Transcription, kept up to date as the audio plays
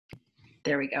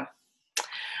There we go.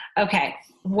 Okay.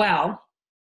 Well,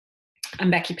 I'm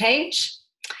Becky Page,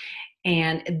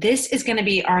 and this is going to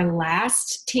be our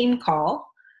last team call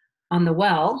on the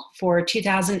well for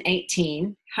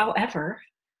 2018. However,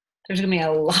 there's going to be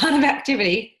a lot of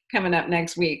activity coming up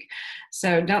next week.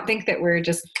 So don't think that we're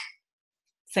just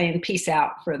saying peace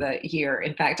out for the year.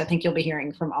 In fact, I think you'll be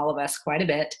hearing from all of us quite a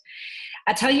bit.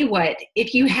 I tell you what,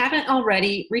 if you haven't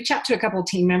already, reach out to a couple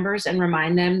team members and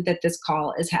remind them that this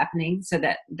call is happening so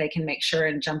that they can make sure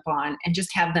and jump on, and just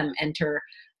have them enter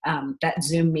that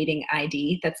Zoom meeting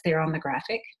ID that's there on the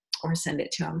graphic, or send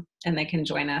it to them and they can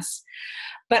join us.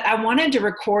 But I wanted to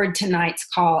record tonight's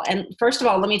call. And first of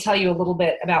all, let me tell you a little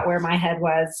bit about where my head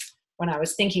was when I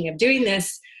was thinking of doing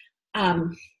this.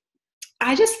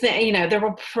 I just think, there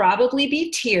will probably be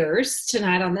tears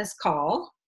tonight on this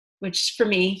call, which for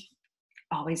me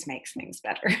always makes things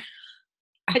better.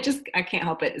 I can't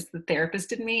help it. It's the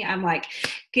therapist in me. I'm like,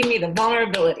 give me the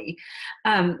vulnerability.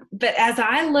 But as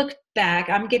I look back,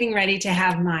 I'm getting ready to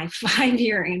have my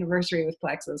 5-year anniversary with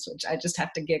Plexus, which I just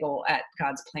have to giggle at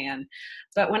God's plan.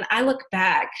 But when I look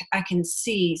back, I can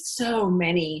see so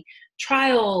many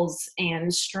trials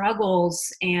and struggles,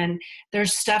 and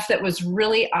there's stuff that was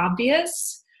really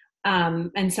obvious.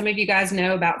 And some of you guys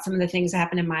know about some of the things that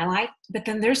happened in my life, but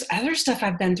then there's other stuff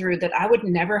I've been through that I would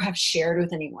never have shared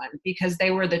with anyone because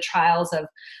they were the trials of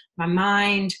my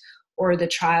mind or the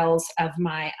trials of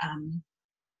my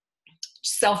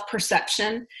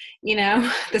self-perception,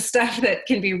 the stuff that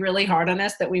can be really hard on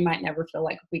us that we might never feel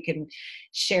like we can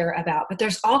share about. But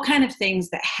there's all kind of things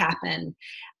that happen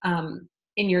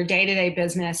in your day-to-day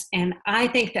business. And I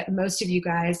think that most of you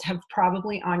guys have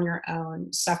probably on your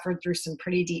own suffered through some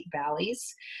pretty deep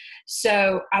valleys.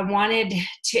 So I wanted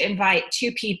to invite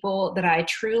 2 people that I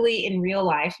truly in real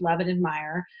life love and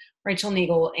admire, Rachael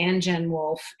Neagle and Jen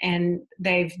Wolfe. And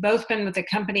they've both been with the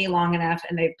company long enough,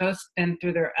 and they've both been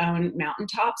through their own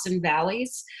mountaintops and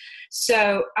valleys.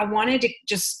 So I wanted to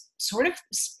just sort of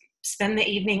spend the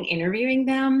evening interviewing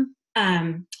them.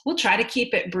 We'll try to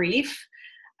keep it brief.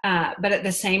 But at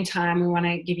the same time, we want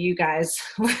to give you guys,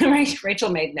 Rachael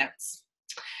made notes.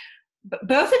 But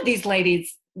both of these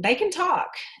ladies, they can talk,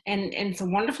 and it's a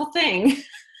wonderful thing.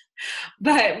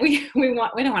 But we don't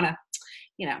want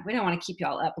to keep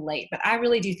y'all up late. But I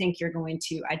really do think you're going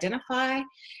to identify.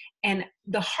 And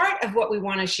the heart of what we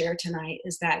want to share tonight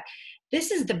is that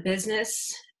this is the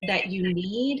business that you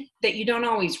need, that you don't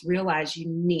always realize you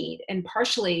need. And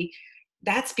partially,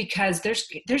 that's because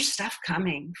there's stuff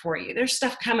coming for you. There's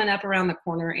stuff coming up around the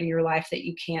corner in your life that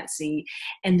you can't see.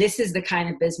 And this is the kind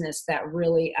of business that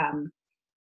really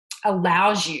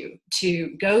allows you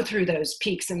to go through those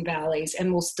peaks and valleys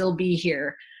and will still be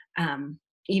here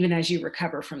even as you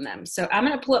recover from them. So I'm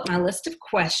going to pull up my list of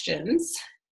questions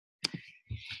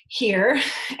here.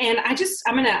 And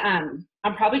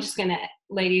I'm probably just going to,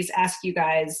 ladies, ask you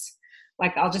guys,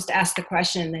 like, I'll just ask the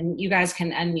question, then you guys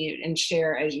can unmute and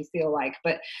share as you feel like.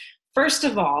 But first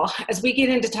of all, as we get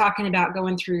into talking about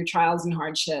going through trials and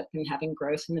hardship and having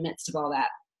growth in the midst of all that,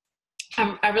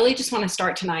 I really just want to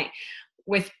start tonight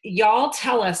with y'all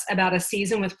tell us about a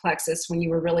season with Plexus when you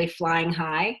were really flying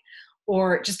high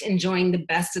or just enjoying the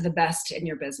best of the best in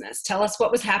your business. Tell us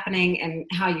what was happening and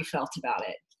how you felt about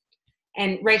it.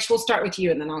 And Rach, we'll start with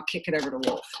you, and then I'll kick it over to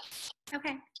Wolf.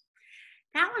 Okay.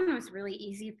 That one was really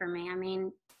easy for me. I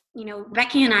mean,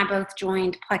 Becky and I both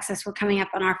joined Plexus. We're coming up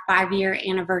on our 5-year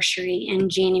anniversary in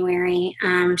January.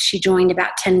 She joined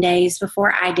about 10 days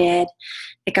before I did.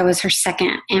 I think I was her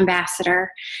second ambassador.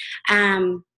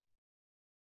 And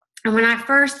when I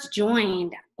first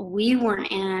joined, we were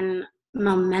in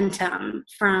momentum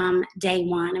from day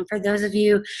one. And for those of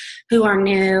you who are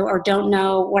new or don't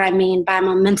know what I mean by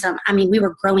momentum, I mean, we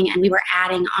were growing and we were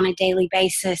adding on a daily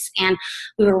basis, and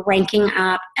we were ranking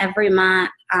up every month.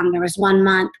 There was one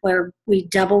month where we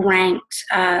double ranked.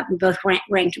 We both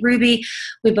ranked Ruby.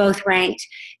 We both ranked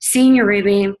Senior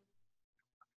Ruby.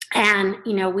 And,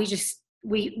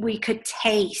 we could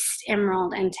taste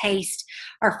Emerald and taste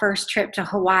our first trip to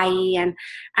Hawaii. And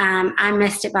I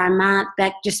missed it by a month.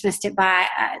 Beck just missed it by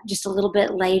just a little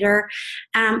bit later.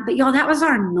 But y'all, that was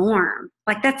our norm.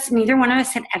 Like, neither one of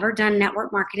us had ever done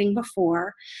network marketing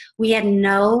before. We had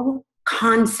no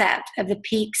concept of the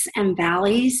peaks and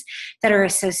valleys that are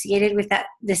associated with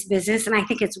this business. And I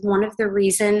think it's one of the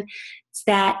reasons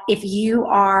that if you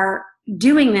are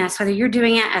doing this, whether you're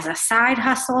doing it as a side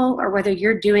hustle or whether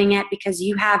you're doing it because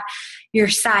you have your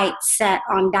sights set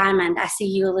on diamond. I see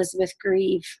you, Elizabeth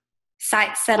Grieve,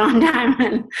 sights set on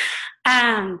diamond.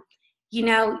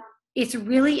 it's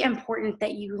really important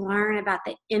that you learn about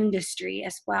the industry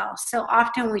as well. So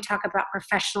often we talk about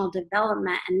professional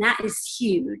development, and that is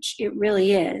huge. It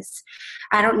really is.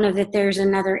 I don't know that there's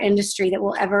another industry that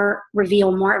will ever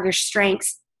reveal more of your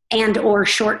strengths and or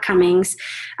shortcomings,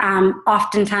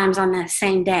 oftentimes on the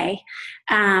same day,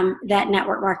 that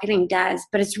network marketing does.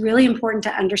 But it's really important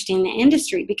to understand the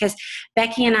industry, because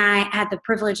Becky and I had the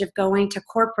privilege of going to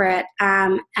corporate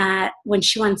when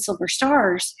she won Silver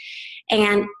Stars,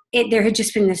 and there had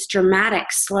just been this dramatic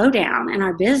slowdown in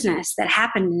our business that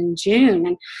happened in June.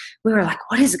 And we were like,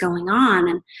 what is going on?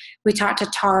 And we talked to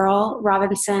Tarl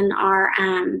Robinson,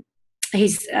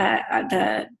 he's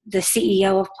the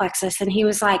CEO of Plexus. And he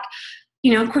was like,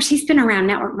 of course, he's been around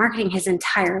network marketing his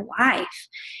entire life.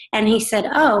 And he said,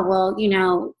 oh, well,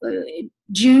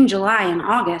 June, July, and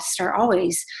August are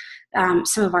always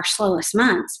some of our slowest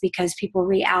months, because people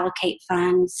reallocate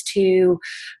funds to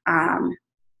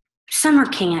summer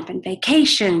camp and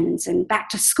vacations and back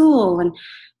to school. And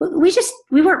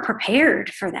we weren't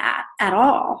prepared for that at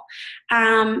all.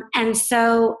 And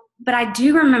so, but I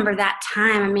do remember that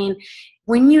time. I mean,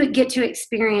 when you get to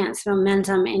experience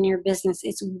momentum in your business,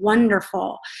 it's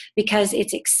wonderful, because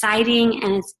it's exciting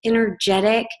and it's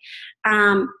energetic.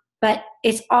 But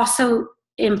it's also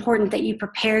important that you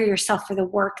prepare yourself for the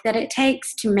work that it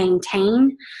takes to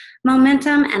maintain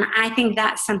momentum. And I think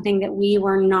that's something that we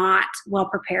were not well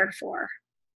prepared for.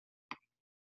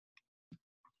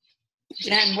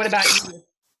 Jen, what about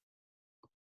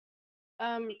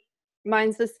you?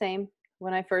 Mine's the same.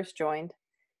 When I first joined,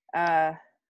 no,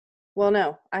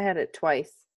 I had it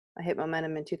twice. I hit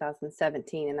momentum in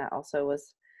 2017, and that also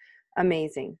was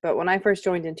amazing. But when I first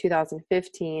joined in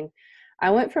 2015,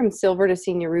 I went from silver to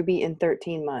senior ruby in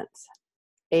 13 months.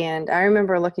 And I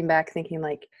remember looking back thinking,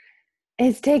 like,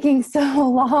 it's taking so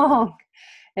long.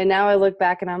 And now I look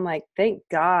back and I'm like, thank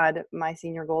God my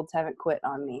senior golds haven't quit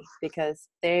on me, because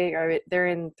they're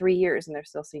in 3 years and they're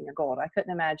still senior gold. I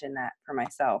couldn't imagine that for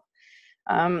myself.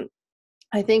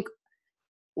 I think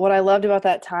what I loved about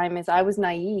that time is I was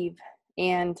naive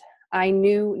and I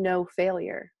knew no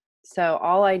failure. So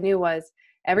all I knew was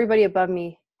everybody above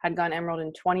me had gone emerald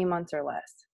in 20 months or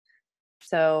less.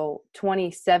 So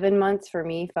 27 months for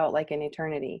me felt like an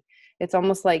eternity. It's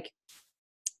almost like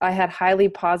I had highly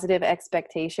positive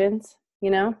expectations,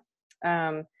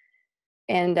 and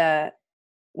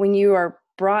when you are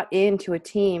brought into a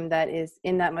team that is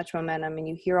in that much momentum and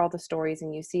you hear all the stories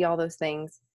and you see all those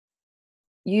things,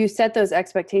 you set those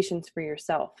expectations for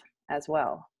yourself as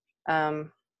well.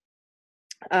 Going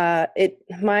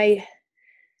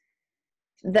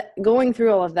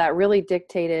through all of that really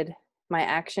dictated my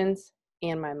actions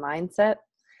and my mindset.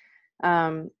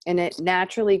 And it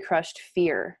naturally crushed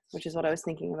fear, which is what I was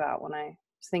thinking about when I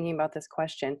was thinking about this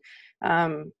question.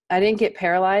 I didn't get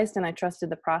paralyzed, and I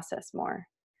trusted the process more.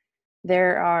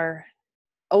 There are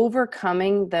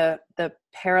overcoming the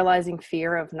paralyzing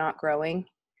fear of not growing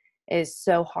is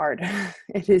so hard.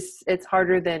 It's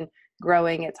harder than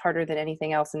growing. It's harder than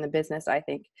anything else in the business, I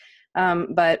think.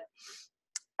 But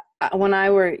when I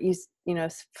were,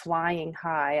 flying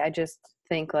high, I just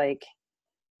think, like,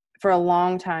 for a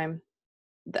long time,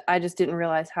 I just didn't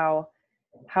realize how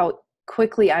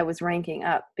quickly I was ranking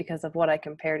up because of what I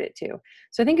compared it to.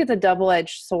 So I think it's a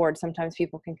double-edged sword. Sometimes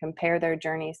people can compare their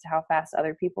journeys to how fast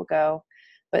other people go,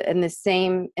 but in the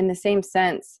same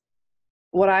sense,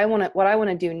 what I want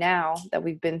to do now that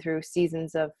we've been through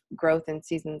seasons of growth and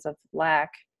seasons of lack,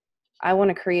 I want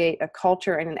to create a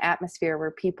culture and an atmosphere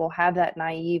where people have that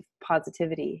naive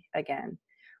positivity again,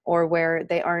 or where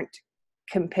they aren't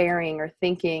comparing or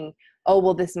thinking, oh,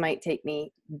 well, this might take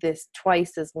me this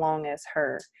twice as long as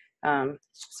her.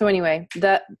 So anyway,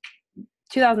 that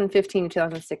 2015 to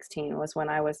 2016 was when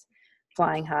I was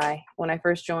flying high when I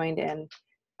first joined, and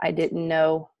I didn't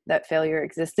know that failure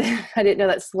existed. I didn't know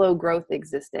that slow growth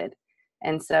existed.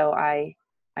 And so I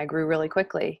grew really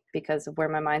quickly because of where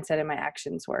my mindset and my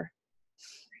actions were.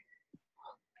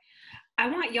 I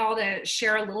want y'all to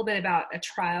share a little bit about a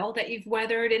trial that you've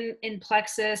weathered in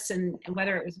Plexus, and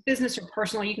whether it was business or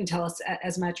personal. You can tell us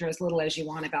as much or as little as you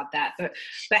want about that. But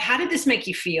how did this make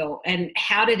you feel, and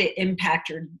how did it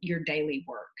impact your daily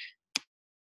work?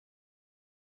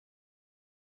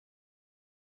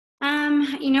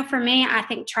 For me, I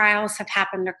think trials have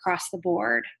happened across the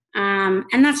board.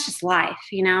 And that's just life,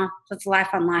 that's life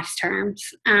on life's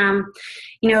terms.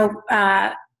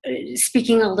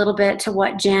 Speaking a little bit to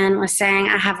what Jen was saying,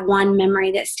 I have one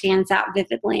memory that stands out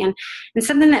vividly, and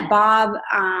something that Bob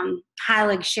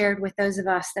Heilig shared with those of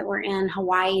us that were in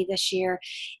Hawaii this year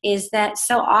is that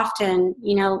so often,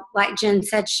 like Jen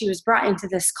said, she was brought into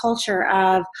this culture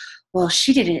of, well,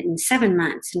 she did it in 7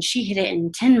 months and she hit it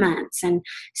in 10 months and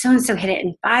so hit it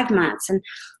in 5 months. And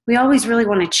we always really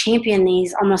want to champion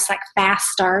these almost like fast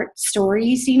start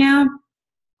stories, you know.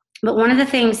 But one of the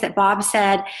things that Bob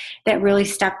said that really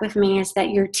stuck with me is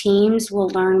that your teams will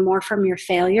learn more from your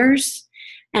failures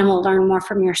and will learn more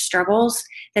from your struggles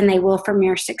than they will from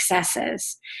your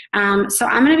successes. So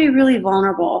I'm going to be really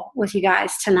vulnerable with you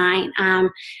guys tonight.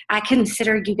 I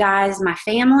consider you guys my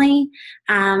family.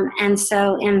 And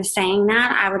so in saying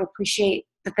that, I would appreciate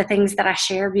that the things that I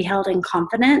share be held in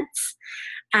confidence.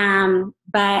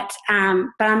 But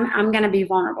I'm going to be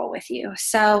vulnerable with you.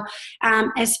 So,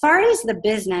 as far as the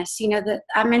business, you know,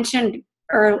 I mentioned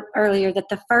earlier that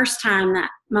the first time that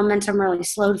momentum really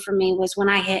slowed for me was when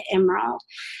I hit Emerald.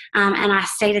 And I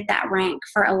stayed at that rank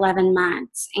for 11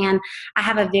 months. And I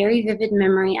have a very vivid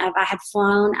memory of I had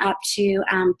flown up to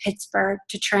Pittsburgh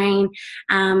to train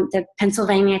the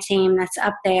Pennsylvania team that's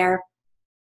up there.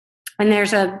 And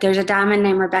there's a diamond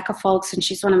named Rebecca Folks, and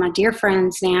she's one of my dear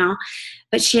friends now.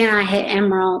 But she and I hit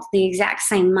Emerald the exact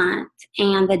same month.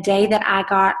 And the day that I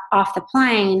got off the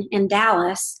plane in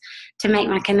Dallas to make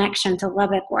my connection to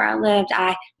Lubbock where I lived,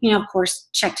 I, of course,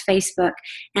 checked Facebook,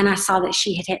 and I saw that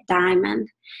she had hit diamond.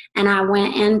 And I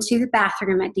went into the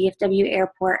bathroom at DFW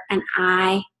Airport, and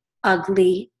I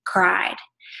ugly cried.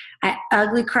 I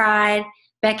ugly cried.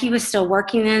 Becky was still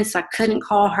working then, so I couldn't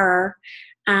call her.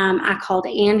 I called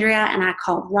Andrea and I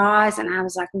called Roz, and I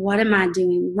was like, what am I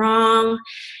doing wrong?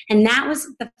 And that was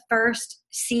the first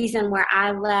season where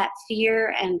I let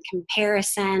fear and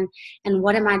comparison and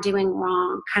what am I doing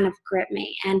wrong kind of grip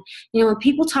me. And, when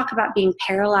people talk about being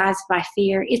paralyzed by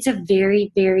fear, it's a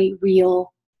very, very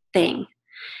real thing,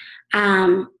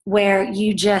 where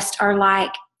you just are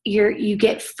like, you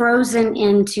get frozen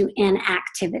into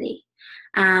inactivity.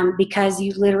 Because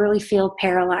you literally feel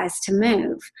paralyzed to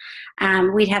move.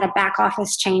 We'd had a back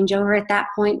office changeover at that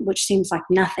point, which seems like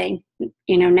nothing,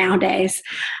 nowadays.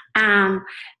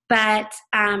 But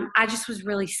I just was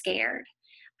really scared.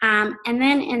 And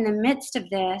then in the midst of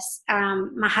this,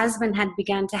 my husband had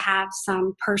begun to have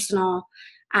some personal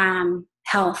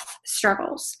health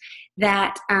struggles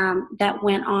that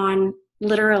went on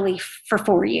literally for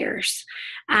 4 years.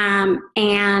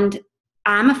 And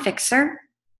I'm a fixer.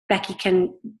 Becky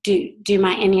can do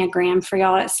my Enneagram for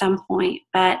y'all at some point,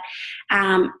 but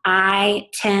I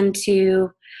tend to,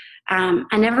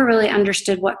 I never really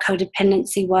understood what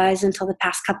codependency was until the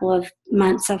past couple of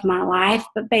months of my life.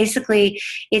 But basically,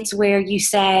 it's where you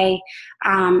say,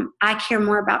 I care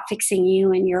more about fixing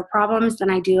you and your problems than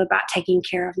I do about taking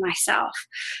care of myself.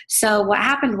 So what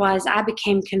happened was I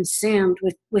became consumed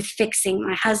with fixing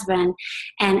my husband,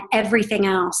 and everything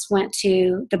else went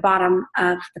to the bottom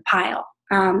of the pile.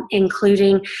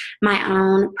 Including my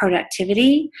own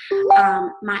productivity,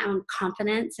 my own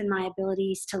confidence in my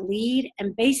abilities to lead.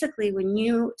 And basically, when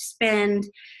you spend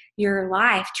your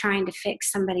life trying to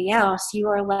fix somebody else, you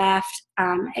are left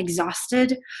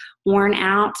exhausted, worn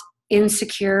out,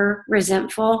 insecure,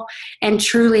 resentful. And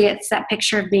truly, it's that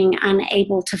picture of being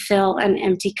unable to fill an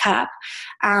empty cup.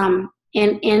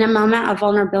 In a moment of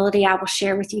vulnerability, I will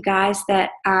share with you guys that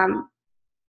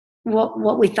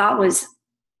what we thought was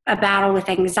a battle with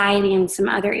anxiety and some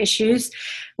other issues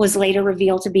was later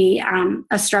revealed to be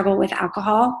a struggle with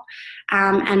alcohol.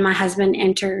 And my husband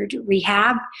entered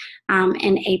rehab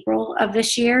in April of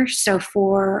this year. So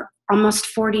for almost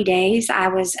 40 days, I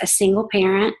was a single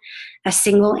parent, a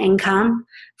single income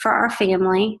for our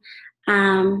family.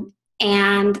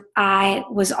 And I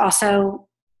was also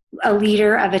a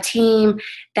leader of a team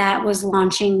that was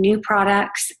launching new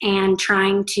products and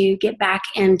trying to get back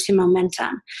into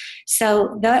momentum.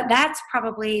 So that's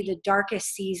probably the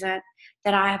darkest season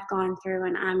that I have gone through.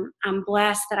 And I'm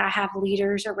blessed that I have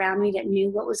leaders around me that knew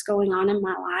what was going on in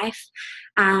my life,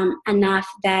 enough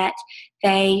that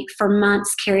they, for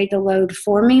months, carried the load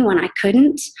for me when I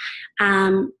couldn't,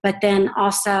 but then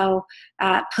also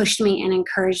pushed me and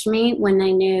encouraged me when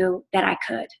they knew that I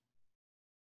could.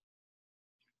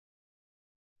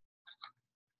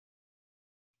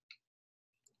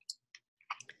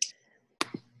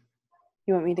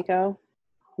 You want me to go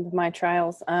with my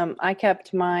trials? I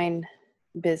kept mine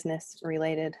business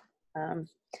related. I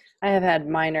have had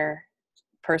minor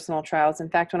personal trials. In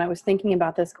fact, when I was thinking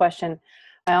about this question,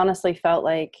 I honestly felt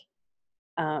like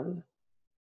God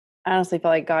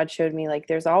showed me, like,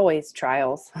 there's always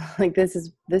trials. Like, this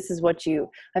is what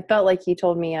I felt like he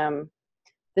told me,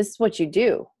 this is what you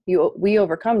do. We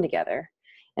overcome together.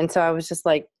 And so I was just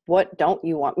like, what don't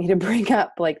you want me to bring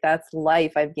up? Like, that's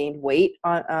life. I've gained weight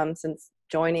since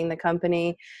joining the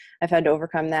company. I've had to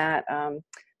overcome that.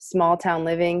 small town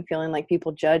living, feeling like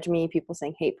people judge me, people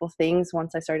saying hateful things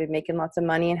once I started making lots of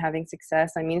money and having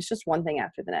success. I mean, it's just one thing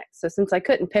after the next. So since I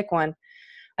couldn't pick one,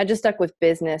 I just stuck with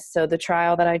business. So the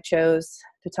trial that I chose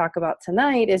to talk about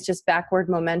tonight is just backward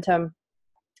momentum,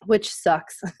 which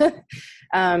sucks.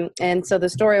 And so the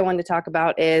story I wanted to talk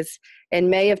about is in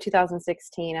May of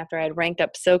 2016, after I had ranked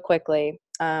up so quickly,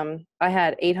 I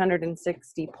had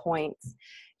 860 points.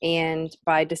 And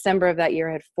by December of that year,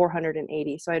 I had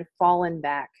 480. So I had fallen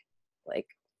back like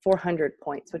 400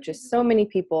 points, which is so many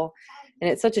people. And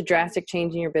it's such a drastic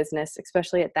change in your business,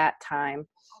 especially at that time.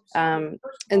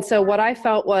 And so what I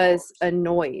felt was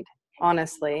annoyed,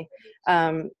 honestly.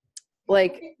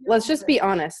 Like, let's just be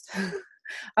honest.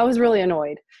 I was really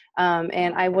annoyed.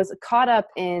 And I was caught up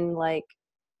in like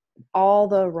all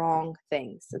the wrong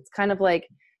things. It's kind of like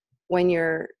when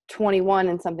you're 21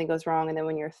 and something goes wrong, and then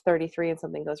when you're 33 and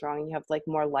something goes wrong, and you have like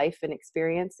more life and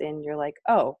experience, and you're like,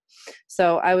 oh.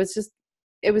 So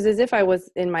it was as if I was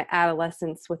in my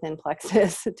adolescence within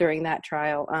Plexus during that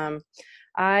trial.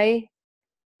 I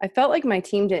felt like my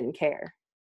team didn't care,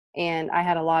 and I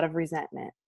had a lot of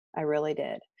resentment. I really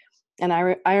did. And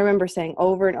I remember saying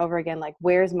over and over again, like,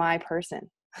 where's my person?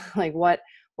 Like, what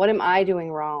am I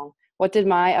doing wrong? What did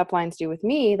my uplines do with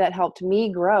me that helped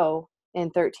me grow in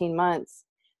 13 months?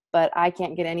 But I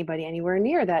can't get anybody anywhere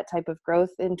near that type of growth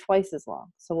in twice as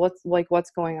long. So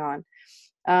what's going on?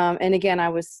 And again, I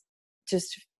was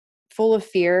just full of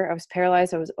fear. I was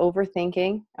paralyzed. I was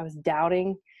overthinking. I was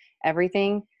doubting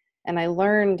everything. And I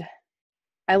learned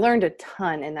a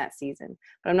ton in that season,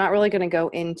 but I'm not really going to go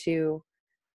into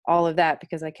all of that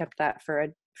because I kept that for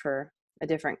a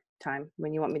different time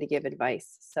when you want me to give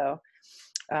advice. So,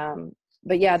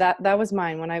 but yeah, that was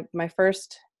mine. When my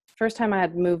first time I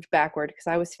had moved backward, because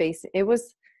I was facing, it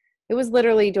was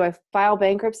literally, do I file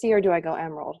bankruptcy or do I go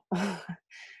emerald?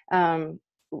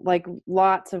 Like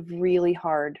lots of really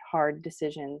hard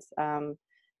decisions,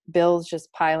 bills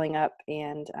just piling up,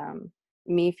 and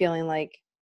me feeling like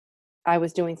I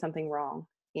was doing something wrong.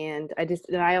 And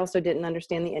I also didn't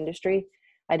understand the industry.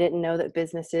 I didn't know that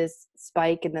businesses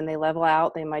spike and then they level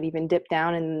out. They might even dip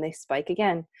down and then they spike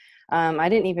again.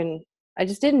 I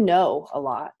just didn't know a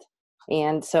lot.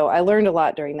 And so I learned a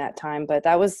lot during that time, but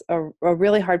that was a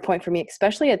really hard point for me,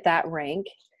 especially at that rank,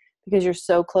 because you're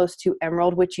so close to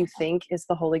emerald, which you think is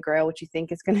the holy grail, which you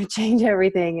think is going to change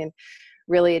everything. And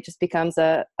really it just becomes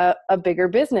a bigger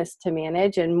business to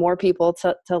manage and more people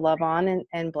to love on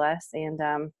and bless, and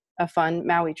a fun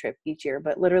Maui trip each year.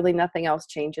 But literally nothing else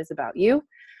changes about you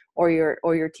or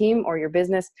your team or your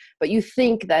business, but you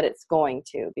think that it's going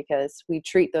to, because we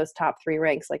treat those top 3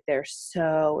 ranks like they're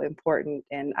so important.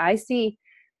 And I see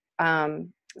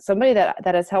somebody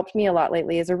that has helped me a lot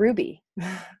lately is a Ruby.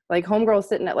 Like homegirl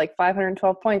sitting at like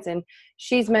 512 points, and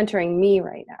she's mentoring me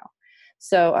right now.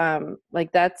 So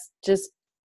like that's just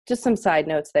some side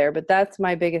notes there, but that's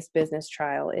my biggest business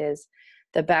trial, is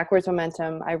the backwards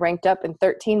momentum. I ranked up in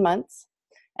 13 months,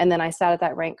 and then I sat at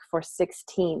that rank for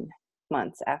 16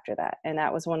 months after that. And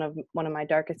that was one of my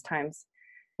darkest times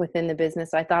within the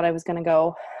business. I thought I was going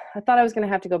to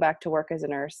have to go back to work as a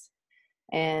nurse.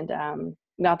 And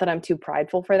not that I'm too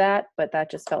prideful for that, but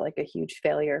that just felt like a huge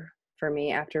failure for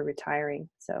me after retiring.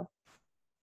 So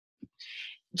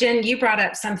Jen, you brought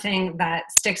up something that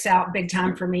sticks out big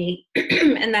time for me.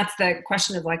 And that's the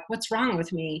question of like, what's wrong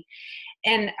with me?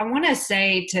 And I want to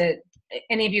say to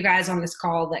any of you guys on this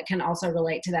call that can also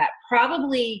relate to that,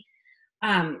 probably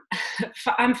I'm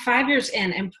 5 years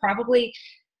in, and probably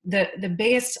the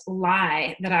biggest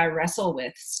lie that I wrestle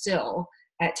with still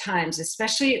at times,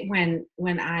 especially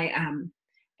when I am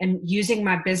using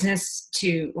my business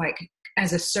to like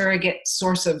as a surrogate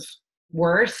source of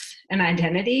worth and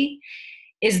identity,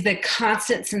 is the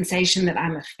constant sensation that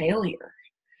I'm a failure.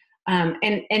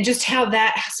 And just how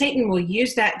that Satan will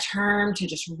use that term to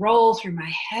just roll through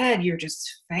my head. You're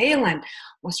just failing.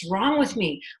 What's wrong with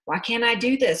me? Why can't I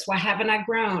do this? Why haven't I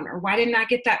grown? Or why didn't I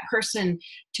get that person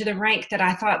to the rank that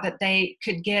I thought that they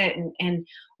could get? And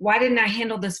why didn't I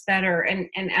handle this better? And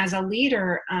as a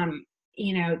leader,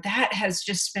 that has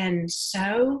just been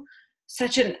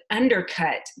such an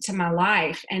undercut to my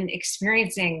life and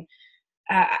experiencing.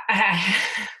 I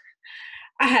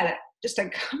had just a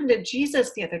come to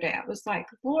Jesus the other day. I was like,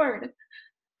 Lord,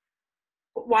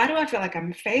 why do I feel like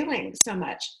I'm failing so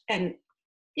much? And,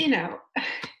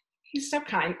 he's so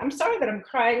kind. I'm sorry that I'm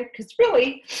crying, because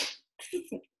really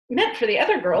this is meant for the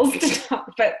other girls to talk.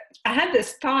 But I had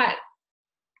this thought.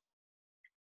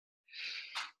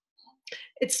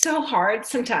 It's so hard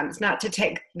sometimes not to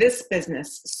take this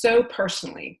business so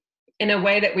personally in a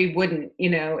way that we wouldn't,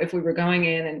 if we were going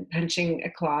in and punching a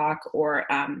clock or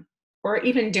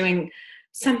even doing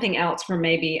something else where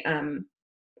maybe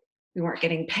we weren't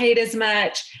getting paid as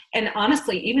much. And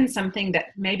honestly, even something that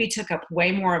maybe took up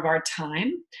way more of our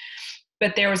time,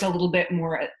 but there was a little bit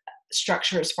more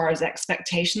structure as far as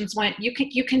expectations went. You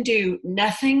can do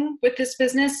nothing with this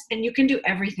business, and you can do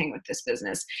everything with this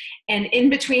business. And in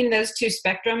between those two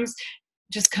spectrums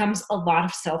just comes a lot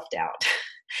of self-doubt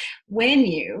when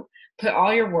you put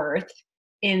all your worth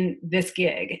in this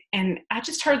gig. And I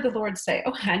just heard the Lord say,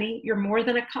 oh, honey, you're more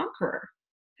than a conqueror.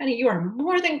 Honey, you are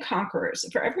more than conquerors.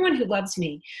 For everyone who loves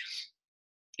me,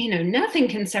 nothing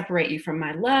can separate you from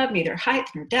my love, neither height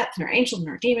nor depth nor angels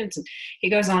nor demons. And he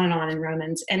goes on in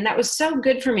Romans. And that was so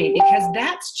good for me, because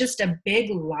that's just a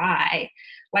big lie.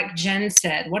 Like Jen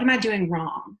said, what am I doing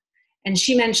wrong? And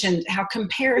she mentioned how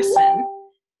comparison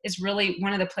is really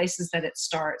one of the places that it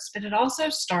starts. But it also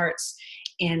starts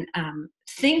in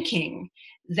thinking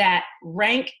that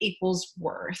rank equals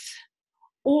worth.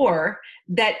 Or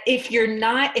that if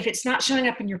it's not showing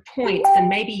up in your points, then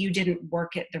maybe you didn't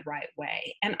work it the right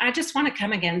way. And I just want to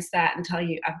come against that and tell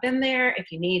you, I've been there.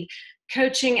 If you need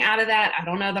coaching out of that, I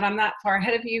don't know that I'm that far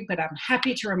ahead of you, but I'm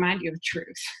happy to remind you of the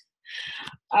truth.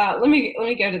 Let me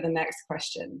go to the next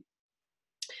question.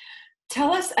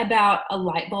 Tell us about a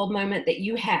light bulb moment that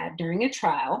you had during a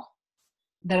trial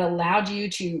that allowed you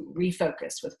to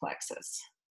refocus with Plexus.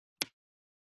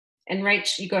 And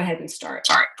Rach, you go ahead and start.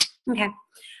 Okay.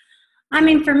 I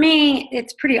mean, for me,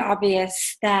 it's pretty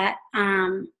obvious that,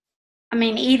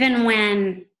 even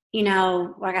when,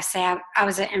 like I say, I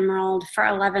was at Emerald for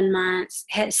 11 months,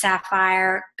 hit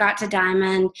Sapphire, got to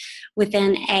Diamond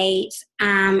within 8,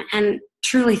 and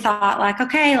truly thought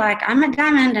okay, I'm at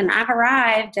Diamond and I've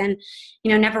arrived. And,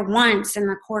 never once in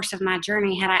the course of my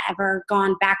journey had I ever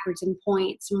gone backwards in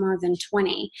points more than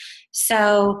 20.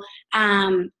 So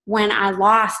when I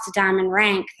lost Diamond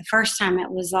rank the first time, it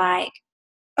was like,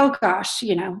 oh gosh,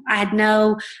 I had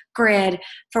no grid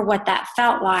for what that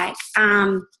felt like.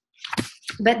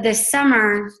 But this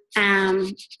summer,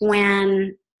 during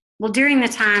the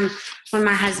time when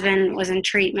my husband was in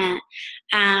treatment,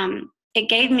 it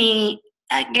gave me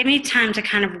time to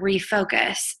kind of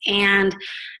refocus. And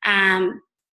I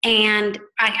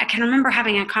can remember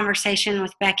having a conversation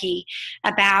with Becky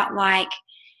about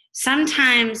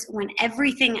sometimes when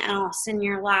everything else in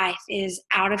your life is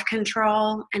out of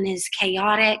control and is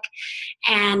chaotic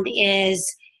and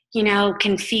is,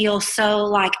 can feel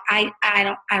so I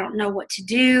don't know what to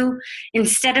do,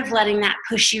 instead of letting that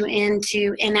push you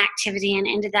into inactivity and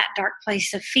into that dark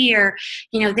place of fear,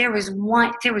 there was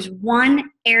one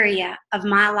area of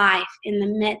my life in the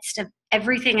midst of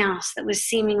everything else that was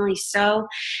seemingly so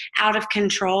out of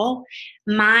control.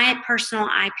 My personal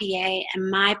IPA and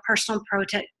my personal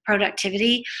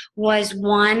productivity was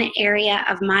one area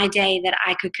of my day that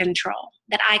I could control,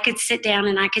 that I could sit down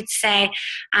and I could say,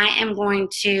 I am going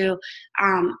to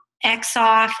X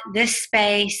off this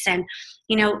space. And,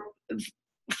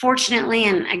 fortunately,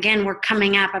 and again, we're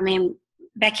coming up,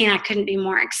 Becky and I couldn't be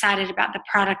more excited about the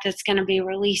product that's going to be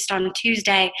released on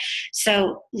Tuesday.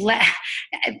 So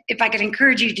if I could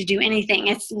encourage you to do anything,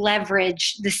 it's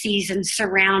leverage the season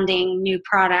surrounding new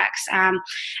products,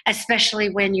 especially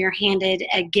when you're handed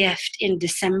a gift in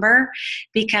December,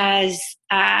 because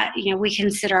we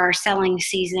consider our selling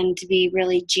season to be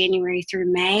really January through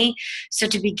May. So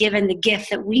to be given the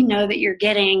gift that we know that you're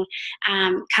getting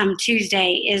come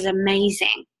Tuesday is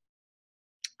amazing.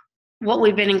 What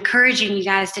we've been encouraging you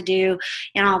guys to do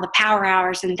in all the power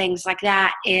hours and things like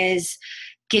that is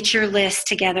get your list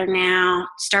together now,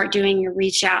 start doing your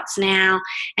reach outs now.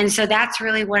 And so that's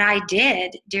really what I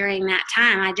did during that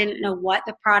time. I didn't know what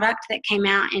the product that came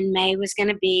out in May was going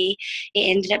to be. It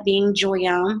ended up being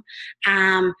Joyome.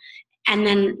 And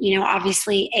then,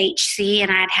 obviously HC, and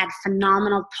I had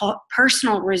phenomenal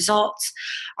personal results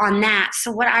on that.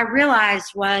 So what I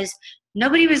realized was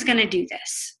nobody was going to do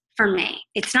this for me.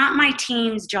 It's not my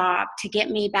team's job to get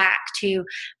me back to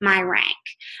my rank.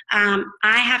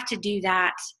 I have to do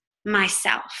that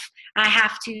myself. I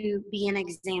have to be an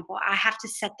example. I have to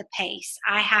set the pace.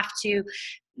 I have to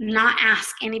not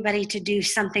ask anybody to do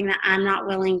something that I'm not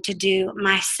willing to do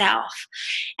myself.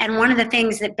 And one of the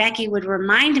things that Becky would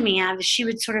remind me of is she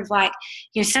would sort of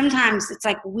sometimes it's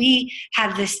we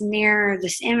have this mirror,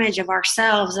 this image of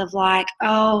ourselves of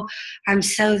oh, I'm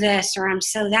so this or I'm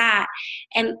so that.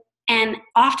 And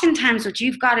oftentimes what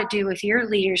you've got to do with your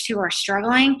leaders who are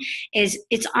struggling is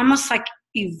it's almost like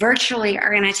you virtually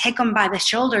are going to take them by the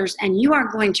shoulders and you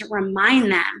are going to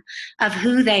remind them of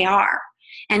who they are.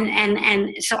 And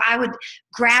so I would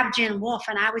grab Jen Wolfe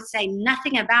and I would say,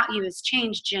 nothing about you has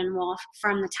changed, Jen Wolfe,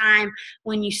 from the time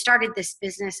when you started this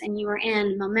business and you were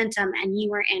in momentum and you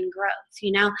were in growth.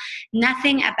 You know,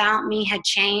 nothing about me had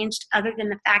changed other than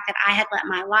the fact that I had let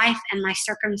my life and my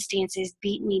circumstances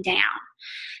beat me down.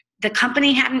 The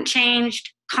company hadn't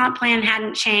changed, comp plan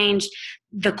hadn't changed,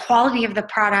 the quality of the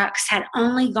products had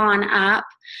only gone up.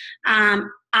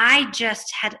 I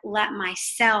just had let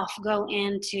myself go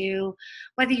into,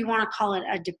 whether you want to call it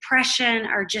a depression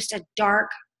or just a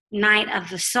dark night of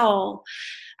the soul.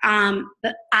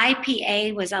 But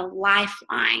IPA was a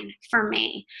lifeline for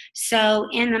me. So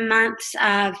in the months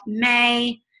of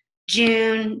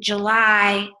June,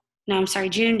 July,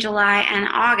 and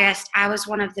August, I was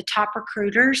one of the top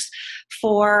recruiters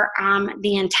for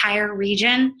the entire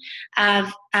region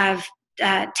of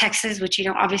Texas, which, you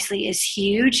know, obviously is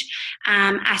huge.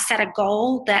 I set a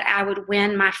goal that I would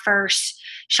win my first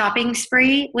shopping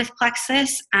spree with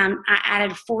Plexus. I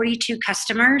added 42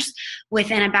 customers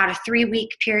within about a 3-week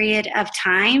period of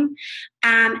time.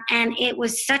 And it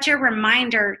was such a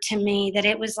reminder to me that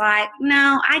it was like,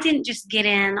 no, I didn't just get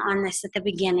in on this at the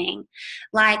beginning.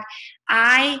 Like,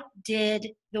 I did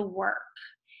the work.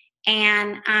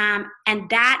 And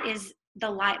that is the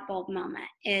light bulb moment,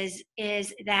 is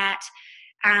that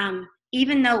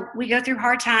even though we go through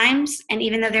hard times, and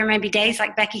even though there may be days,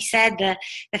 like Becky said, the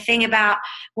thing about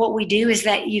what we do is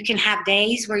that you can have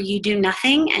days where you do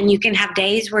nothing, and you can have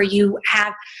days where you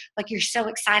have, like, you're so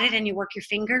excited and you work your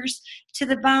fingers to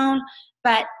the bone.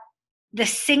 But the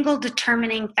single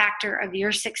determining factor of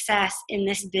your success in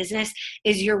this business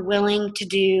is your willingness to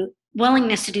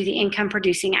do the income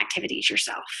producing activities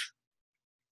yourself.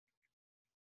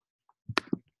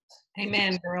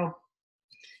 Amen, girl.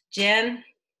 Jen?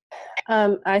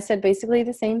 I said basically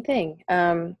the same thing.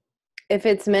 If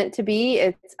it's meant to be,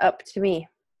 it's up to me.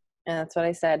 And that's what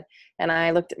I said. And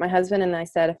I looked at my husband and I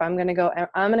said, if I'm going to go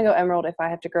Emerald if I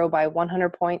have to grow by 100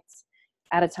 points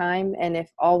at a time. And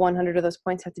if all 100 of those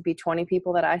points have to be 20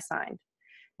 people that I signed.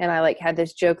 And I had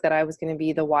this joke that I was going to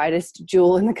be the widest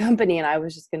jewel in the company and I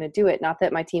was just going to do it. Not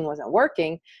that my team wasn't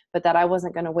working, but that I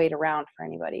wasn't going to wait around for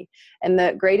anybody. And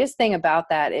the greatest thing about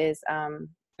that is,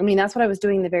 that's what I was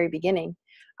doing in the very beginning.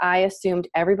 I assumed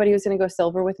everybody was going to go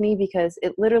silver with me because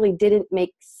it literally didn't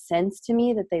make sense to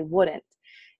me that they wouldn't.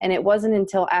 And it wasn't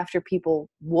until after people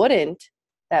wouldn't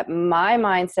that my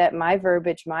mindset, my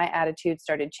verbiage, my attitude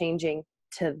started changing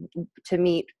to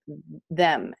meet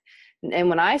them. And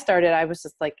when I started, I was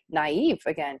just naive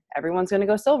again. Everyone's going to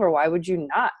go silver. Why would you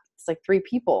not? It's 3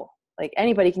 people.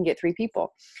 Anybody can get 3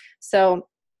 people. So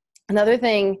another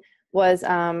thing was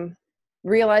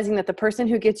realizing that the person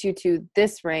who gets you to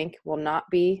this rank will not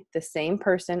be the same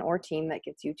person or team that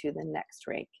gets you to the next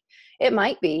rank. It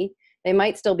might be. They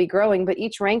might still be growing, but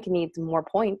each rank needs more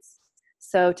points.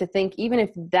 So to think, even if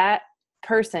that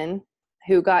person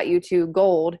who got you to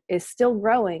gold is still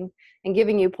growing and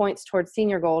giving you points towards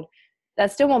senior gold,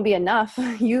 that still won't be enough.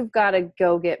 You've got to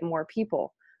go get more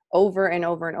people over and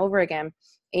over and over again.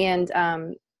 And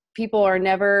people are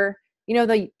never,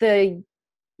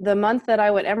 the month that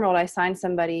I went Emerald, I signed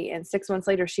somebody and 6 months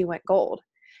later she went gold.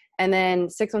 And then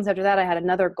 6 months after that, I had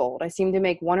another gold. I seem to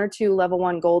make 1 or 2 level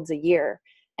 1 golds a year.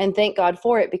 And thank God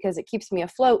for it, because it keeps me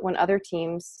afloat when other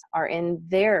teams are in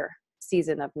their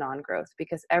season of non-growth,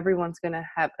 because everyone's going to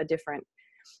have a different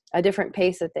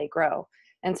pace that they grow.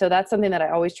 And so that's something that I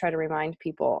always try to remind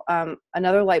people.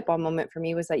 Another light bulb moment for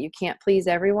me was that you can't please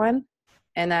everyone,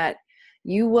 and that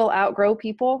you will outgrow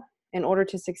people in order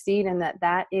to succeed, and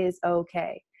that is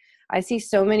okay. I see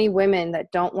so many women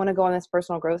that don't want to go on this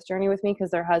personal growth journey with me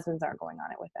because their husbands aren't going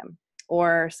on it with them,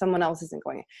 or someone else isn't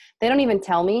going. They don't even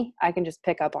tell me. I can just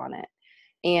pick up on it.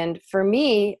 And for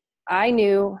me, I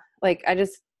knew,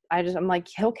 I'm like,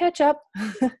 he'll catch up.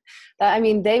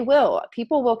 They will.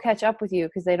 People will catch up with you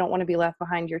because they don't want to be left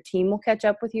behind. Your team will catch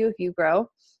up with you if you grow,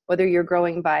 whether you're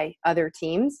growing by other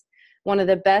teams. One of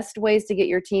the best ways to get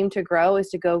your team to grow is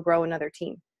to go grow another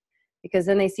team, because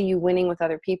then they see you winning with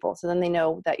other people. So then they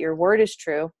know that your word is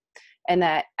true and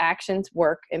that actions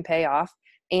work and pay off,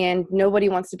 and nobody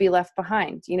wants to be left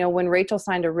behind. When Rachael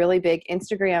signed a really big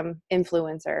Instagram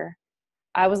influencer,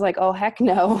 I was like, oh, heck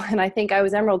no. And I think I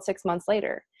was Emerald 6 months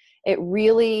later. It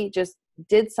really just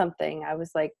did something. I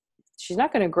was like, she's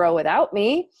not going to grow without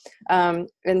me. And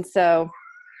so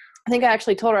I think I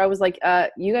actually told her, I was like,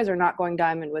 you guys are not going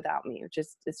diamond without me,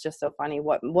 it's just so funny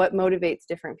what motivates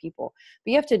different people.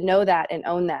 But you have to know that and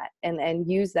own that and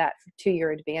use that to your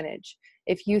advantage.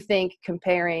 If you think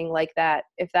comparing like that,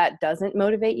 if that doesn't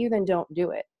motivate you, then don't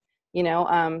do it.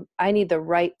 I need the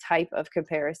right type of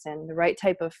comparison, the right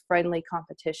type of friendly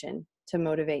competition to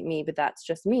motivate me, but that's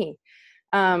just me.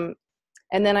 And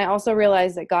then I also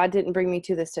realized that God didn't bring me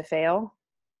to this to fail,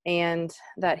 and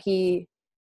that he's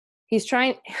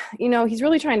trying, he's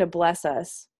really trying to bless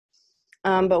us.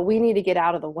 But we need to get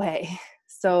out of the way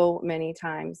so many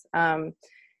times. And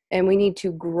we need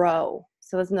to grow.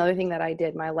 So that's another thing that I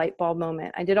did, my light bulb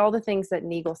moment. I did all the things that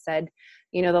Neagle said.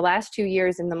 The last 2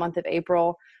 years in the month of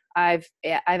April, I've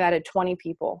added 20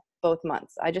 people both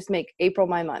months. I just make April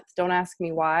my month. Don't ask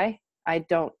me why. I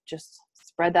don't just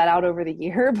spread that out over the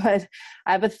year, but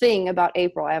I have a thing about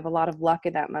April. I have a lot of luck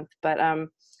in that month. But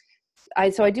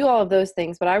so I do all of those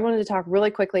things, but I wanted to talk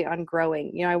really quickly on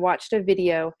growing. I watched a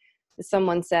video that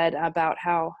someone said about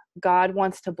how God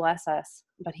wants to bless us,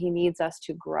 but he needs us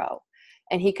to grow.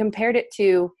 And he compared it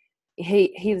to,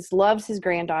 he loves his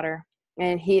granddaughter,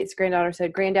 and his granddaughter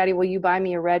said, "Granddaddy, will you buy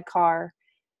me a red car?"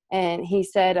 And he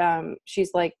said,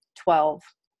 she's like 12,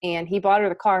 and he bought her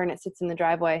the car, and it sits in the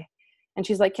driveway. And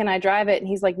she's like, "Can I drive it?" And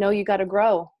he's like, "No, you got to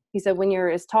grow." He said, "When you're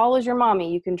as tall as your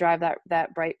mommy, you can drive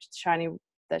that bright, shiny,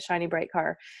 bright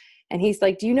car." And he's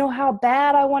like, "Do you know how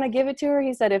bad I want to give it to her?"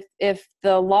 He said, if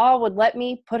the law would let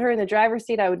me put her in the driver's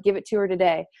seat, I would give it to her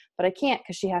today, but I can't,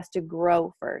 because she has to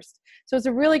grow first. So it's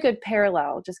a really good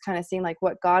parallel, just kind of seeing like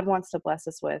what God wants to bless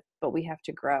us with, but we have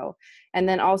to grow. And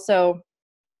then also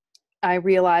I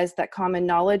realized that common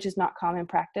knowledge is not common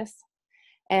practice.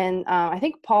 And I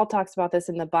think Paul talks about this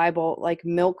in the Bible, like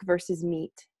milk versus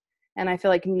meat. And I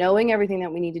feel like knowing everything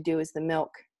that we need to do is the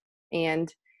milk,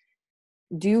 and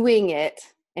doing it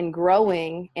and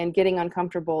growing and getting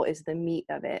uncomfortable is the meat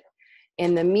of it.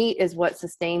 And the meat is what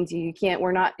sustains you.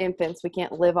 We're not infants. We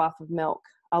can't live off of milk.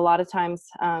 A lot of times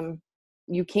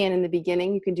you can in the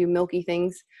beginning, you can do milky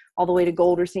things all the way to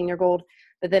gold or senior gold.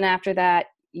 But then after that,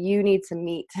 you need some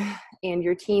meat, and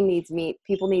your team needs meat.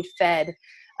 People need fed.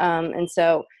 And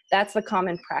so that's the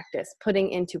common practice, putting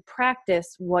into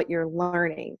practice what you're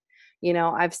learning.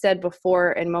 I've said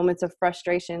before in moments of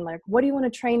frustration, like, "What do you want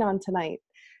to train on tonight?"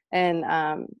 And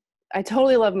I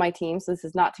totally love my team, so this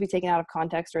is not to be taken out of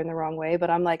context or in the wrong way, but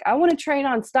I'm like, I want to train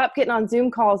on stop getting on Zoom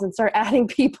calls and start adding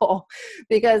people,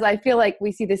 because I feel like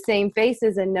we see the same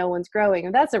faces and no one's growing.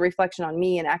 And that's a reflection on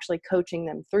me and actually coaching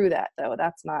them through that, though.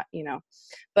 That's not,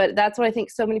 but that's what I think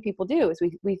so many people do, is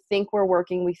we think we're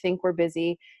working, we think we're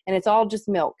busy, and it's all just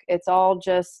milk. It's all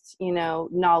just,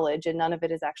 knowledge, and none of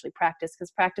it is actually practice,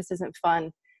 because practice isn't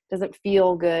fun, doesn't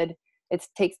feel good. It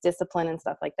takes discipline and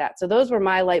stuff like that. So those were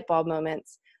my light bulb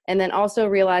moments. And then also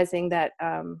realizing that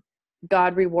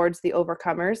God rewards the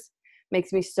overcomers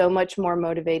makes me so much more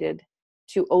motivated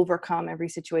to overcome every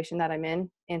situation that I'm in,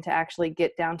 and to actually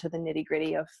get down to the nitty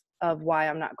gritty of why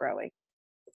I'm not growing.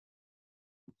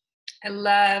 I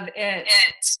love it.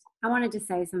 I wanted to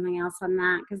say something else on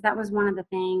that, because that was one of the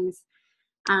things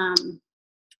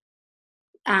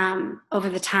over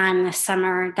the time this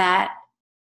summer that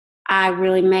I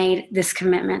really made this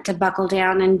commitment to buckle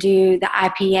down and do the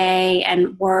IPA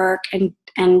and work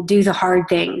and do the hard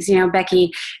things.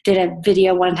 Becky did a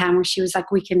video one time where she was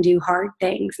like, "We can do hard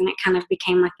things." And it kind of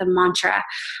became like the mantra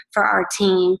for our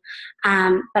team.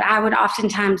 But I would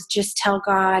oftentimes just tell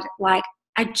God, like,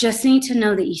 "I just need to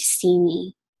know that you see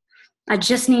me. I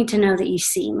just need to know that you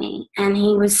see me." And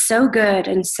he was so good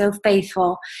and so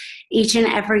faithful each and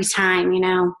every time,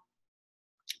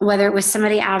 whether it was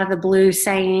somebody out of the blue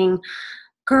saying,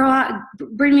 "Girl,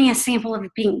 bring me a sample of a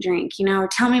pink drink, or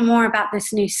tell me more about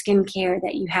this new skincare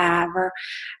that you have."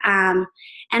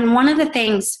 And one of the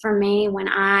things for me when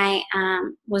I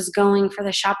was going for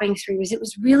the shopping spree was, it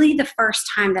was really the first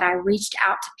time that I reached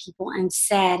out to people and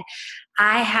said,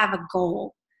 "I have a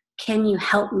goal. Can you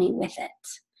help me with it?"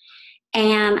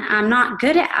 And I'm not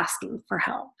good at asking for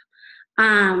help.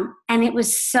 And it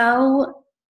was so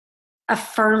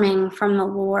affirming from the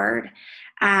Lord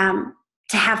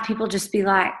to have people just be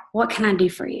like, "What can I do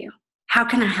for you? How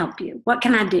can I help you? What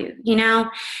can I do?"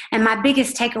 And my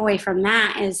biggest takeaway from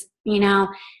that is,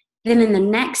 then in the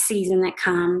next season that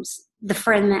comes, the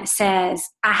friend that says,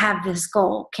 "I have this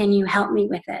goal. Can you help me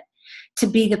with it?" To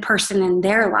be the person in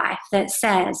their life that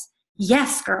says,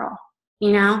 "Yes, girl,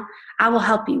 I will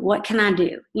help you. What can I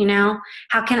do?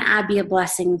 How can I be a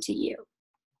blessing to you?"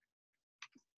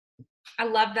 I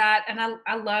love that. And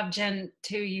I love, Jen,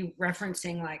 too, you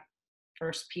referencing like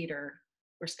 1 Peter.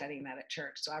 We're studying that at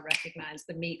church, so I recognize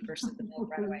the meat versus the milk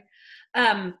right away.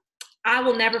 I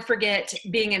will never forget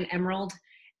being an Emerald,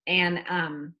 and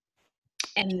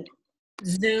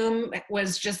Zoom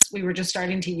we were just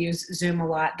starting to use Zoom a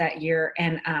lot that year.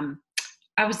 And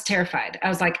I was terrified. I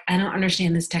was like, I don't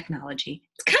understand this technology.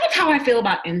 It's kind of how I feel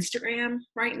about Instagram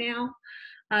right now.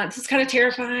 This is kind of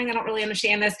terrifying. I don't really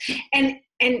understand this. And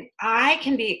I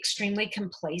can be extremely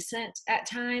complacent at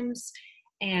times,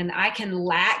 and I can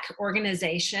lack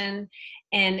organization.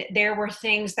 And there were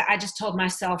things that I just told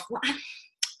myself, well,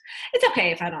 it's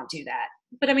okay if I don't do that.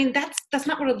 But I mean, that's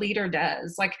not what a leader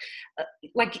does.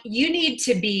 Like you need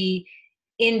to be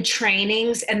in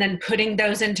trainings and then putting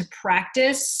those into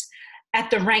practice at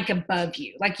the rank above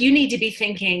you. Like you need to be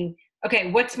thinking,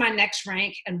 okay, what's my next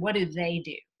rank and what do they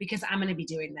do? Because I'm going to be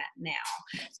doing that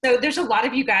now. So there's a lot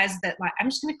of you guys that like, I'm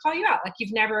just going to call you out. Like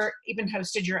you've never even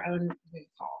hosted your own Zoom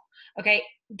call. Okay.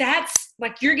 That's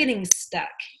like, you're getting stuck.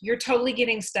 You're totally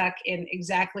getting stuck in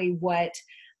exactly what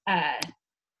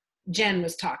Jen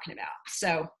was talking about.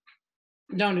 So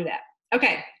don't do that.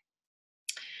 Okay.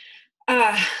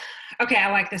 Okay.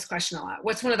 I like this question a lot.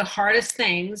 What's one of the hardest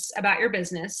things about your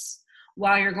business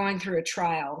while you're going through a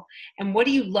trial? And what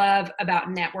do you love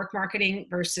about network marketing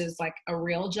versus like a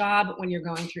real job when you're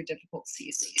going through difficult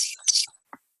seasons?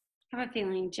 I have a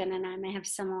feeling Jen and I may have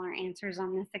similar answers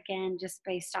on this again, just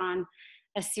based on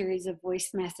a series of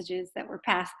voice messages that were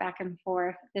passed back and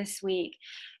forth this week.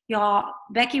 Y'all,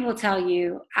 Becky will tell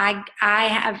you, I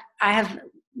have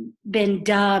been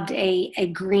dubbed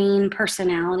a green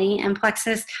personality in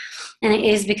Plexus, and it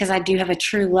is because I do have a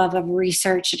true love of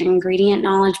research and ingredient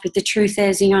knowledge. But the truth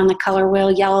is, on the color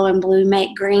wheel, yellow and blue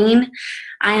make green.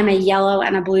 I am a yellow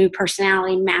and a blue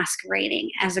personality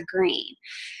masquerading as a green.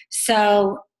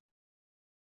 So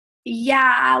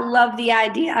yeah, I love the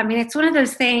idea. I mean, it's one of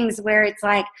those things where it's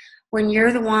like when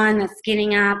you're the one that's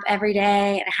getting up every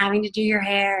day and having to do your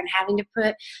hair and having to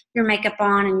put your makeup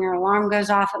on, and your alarm goes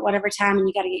off at whatever time, and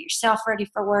you got to get yourself ready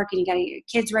for work, and you got to get your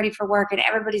kids ready for work, and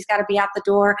everybody's got to be out the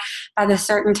door by the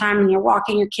certain time, and you're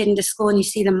walking your kid into school, and you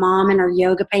see the mom in her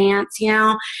yoga pants,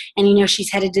 and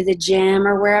she's headed to the gym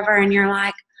or wherever, and you're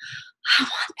like, I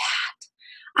want that.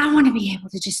 I want to be able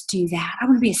to just do that. I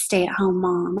want to be a stay-at-home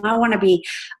mom. I want to be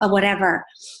a whatever.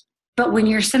 But when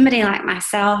you're somebody like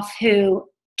myself who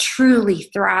truly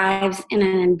thrives in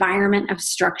an environment of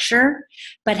structure,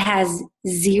 but has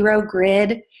zero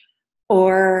grid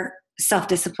or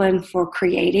self-discipline for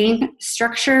creating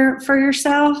structure for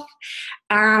yourself,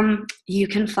 you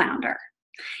can flounder.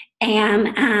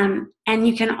 And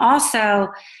you can also,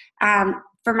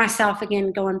 for myself,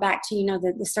 again, going back to,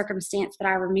 the circumstance that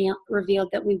I revealed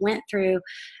that we went through,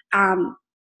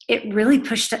 it really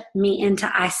pushed me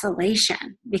into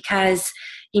isolation because,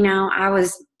 I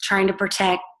was trying to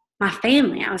protect my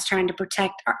family. I was trying to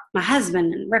protect my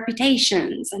husband and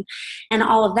reputations and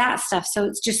all of that stuff. So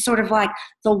it's just sort of like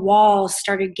the walls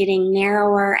started getting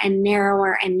narrower and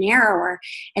narrower and narrower.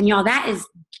 And y'all, that is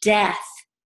death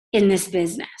in this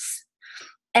business.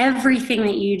 Everything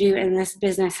that you do in this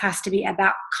business has to be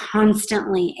about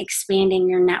constantly expanding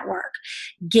your network,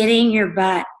 getting your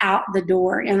butt out the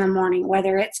door in the morning,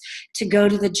 whether it's to go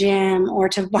to the gym or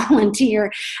to volunteer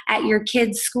at your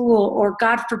kid's school, or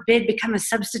God forbid, become a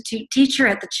substitute teacher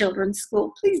at the children's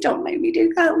school. Please don't make me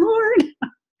do that, Lord.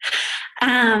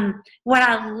 What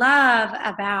I love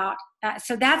about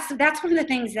so that's one of the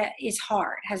things that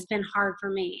has been hard for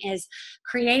me, is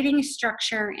creating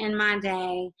structure in my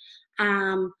day.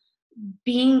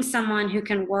 Being someone who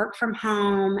can work from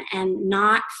home and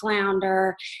not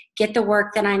flounder, get the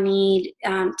work that I need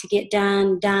to get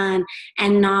done,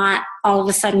 and not all of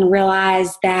a sudden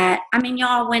realize that,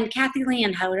 y'all, when Kathy Lee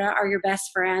and Hoda are your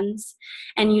best friends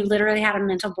and you literally had a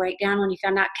mental breakdown when you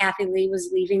found out Kathy Lee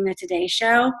was leaving the Today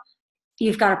Show,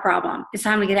 you've got a problem. It's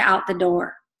time to get out the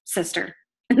door, sister.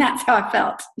 And that's how I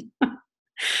felt.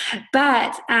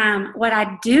 But what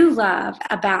I do love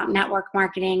about network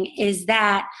marketing is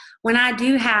that when I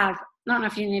do have, I don't know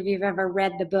if any of you have ever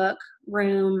read the book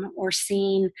Room or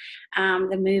seen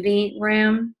the movie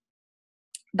Room,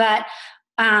 but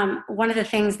one of the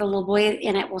things the little boy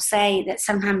in it will say that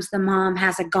sometimes the mom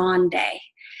has a gone day.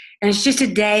 And it's just a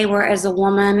day where, as a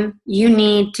woman, you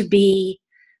need to be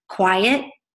quiet.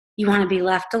 You want to be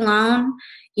left alone.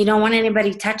 You don't want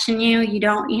anybody touching you. You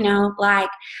don't,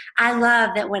 I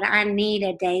love that when I need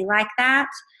a day like that,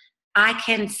 I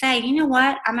can say, you know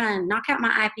what, I'm going to knock out my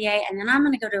IPA and then I'm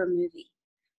going to go to a movie.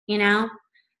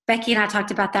 Becky and I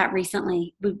talked about that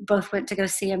recently. We both went to go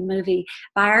see a movie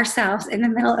by ourselves in the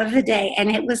middle of the day,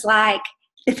 and it was like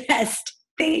the best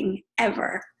thing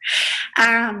ever.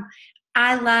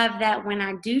 I love that when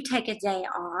I do take a day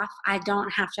off, I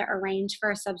don't have to arrange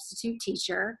for a substitute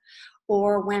teacher.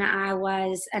 Or when I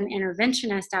was an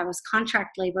interventionist, I was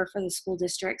contract labor for the school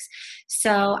districts.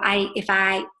 So if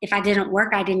I didn't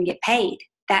work, I didn't get paid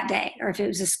that day. Or if it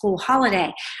was a school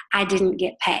holiday, I didn't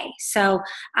get paid. So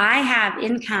I have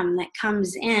income that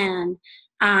comes in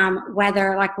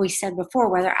whether, like we said before,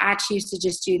 whether I choose to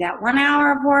just do that 1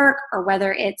 hour of work, or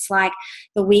whether it's like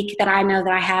the week that I know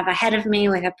that I have ahead of me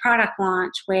with a product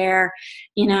launch where,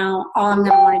 all I'm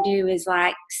going to want to do is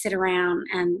like sit around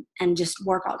and just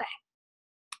work all day.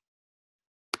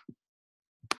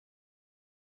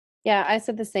 Yeah, I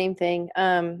said the same thing,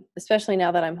 especially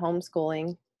now that I'm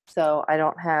homeschooling. So I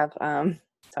don't have,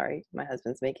 sorry, my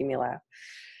husband's making me laugh.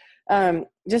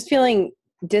 Just feeling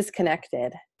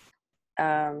disconnected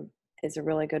is a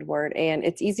really good word. And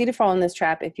it's easy to fall in this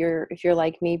trap if you're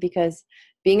like me, because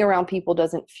being around people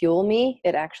doesn't fuel me.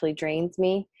 It actually drains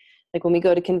me. Like when we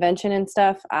go to convention and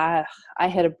stuff, I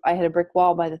hit a brick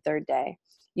wall by the third day.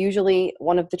 Usually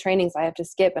one of the trainings I have to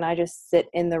skip, and I just sit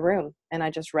in the room and I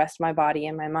just rest my body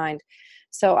and my mind.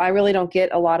 So I really don't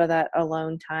get a lot of that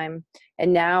alone time.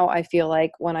 And now I feel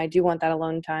like when I do want that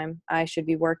alone time, I should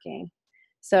be working.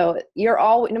 So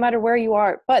no matter where you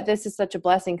are, but this is such a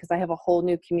blessing because I have a whole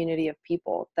new community of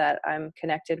people that I'm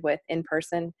connected with in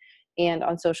person and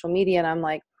on social media. And I'm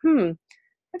like, I feel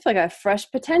like I have fresh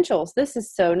potentials. This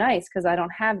is so nice because I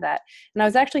don't have that. And I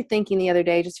was actually thinking the other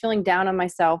day, just feeling down on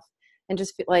myself and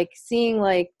just like seeing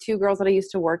like two girls that I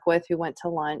used to work with who went to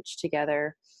lunch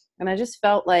together. And I just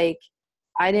felt like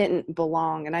I didn't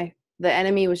belong. And the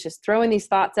enemy was just throwing these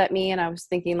thoughts at me. And I was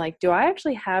thinking like, do I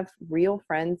actually have real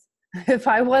friends? If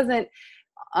I wasn't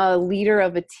a leader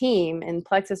of a team and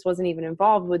Plexus wasn't even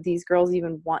involved, would these girls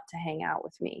even want to hang out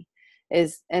with me?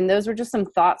 And those were just some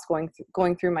thoughts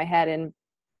going through my head. And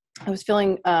I was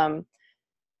feeling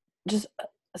just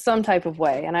some type of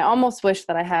way. And I almost wish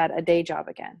that I had a day job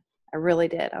again. I really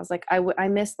did. I was like, I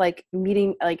missed like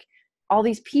meeting like all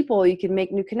these people. You could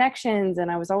make new connections.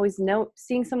 And I was always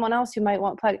seeing someone else who might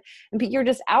want Plex. And you're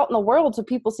just out in the world so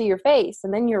people see your face,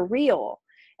 and then you're real.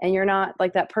 And you're not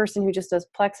like that person who just does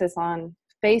Plexus on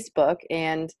Facebook,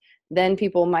 and then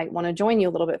people might want to join you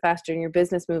a little bit faster and your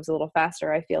business moves a little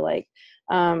faster, I feel like.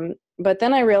 But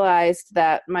then I realized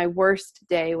that my worst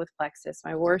day with Plexus,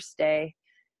 my worst day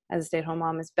as a stay-at-home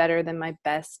mom, is better than my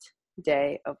best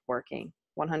day of working.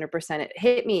 100%. It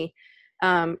hit me.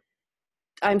 I'm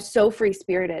so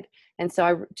free-spirited. And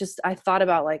so I thought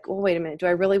about like, well, wait a minute. Do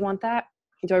I really want that?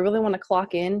 Do I really want to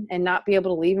clock in and not be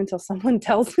able to leave until someone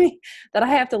tells me that I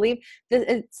have to leave?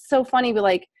 It's so funny, but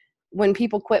like when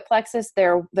people quit Plexus,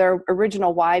 their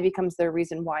original why becomes their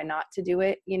reason why not to do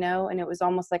it, And it was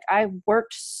almost like I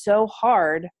worked so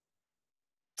hard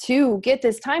to get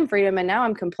this time freedom, and now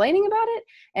I'm complaining about it.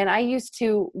 And I used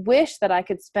to wish that I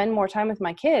could spend more time with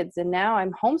my kids, and now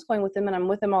I'm homeschooling with them and I'm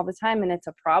with them all the time, and it's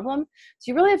a problem. So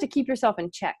you really have to keep yourself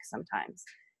in check sometimes,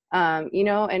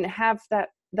 and have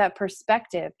that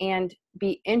perspective and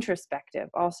be introspective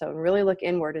also, and really look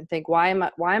inward and think, why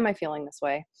am I feeling this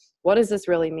way? What does this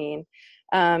really mean?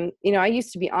 I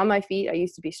used to be on my feet. I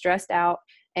used to be stressed out.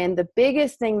 And the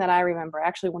biggest thing that I remember, I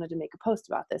actually wanted to make a post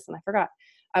about this and I forgot.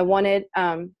 I wanted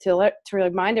to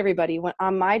remind everybody, when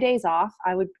on my days off,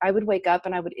 I would wake up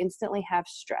and I would instantly have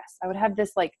stress. I would have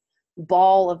this like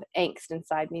ball of angst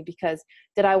inside me because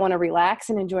did I want to relax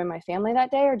and enjoy my family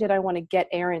that day, or did I want to get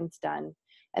errands done?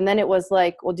 And then it was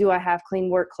like, well, do I have clean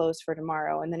work clothes for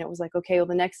tomorrow? And then it was like, okay, well,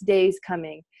 the next day's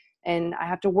coming and I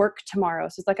have to work tomorrow.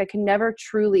 So it's like I could never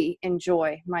truly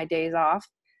enjoy my days off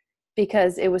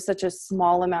because it was such a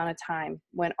small amount of time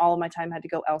when all of my time had to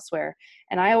go elsewhere.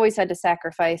 And I always had to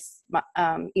sacrifice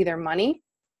either money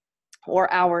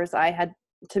or hours. I had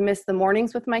to miss the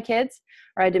mornings with my kids,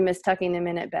 or I had to miss tucking them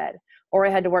in at bed, or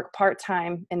I had to work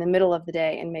part-time in the middle of the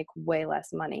day and make way less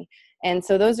money. And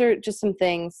so those are just some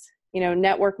things.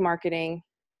 Network marketing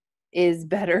is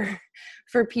better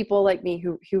for people like me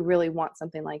who really want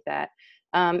something like that.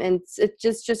 And it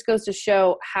just goes to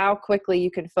show how quickly you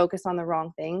can focus on the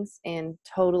wrong things and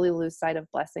totally lose sight of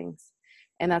blessings.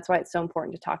 And that's why it's so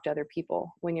important to talk to other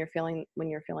people when you're feeling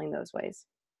those ways.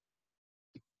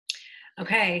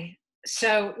 Okay.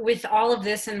 So with all of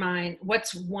this in mind,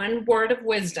 what's one word of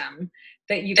wisdom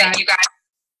that you guys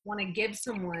want to give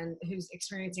someone who's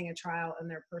experiencing a trial in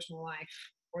their personal life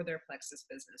or their Plexus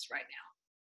business right now?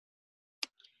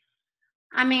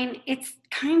 I mean, it's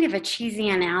kind of a cheesy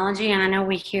analogy, and I know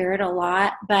we hear it a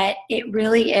lot, but it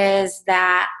really is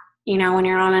that, when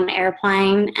you're on an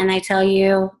airplane and they tell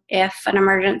you if an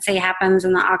emergency happens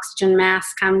and the oxygen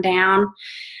masks come down,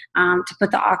 to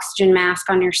put the oxygen mask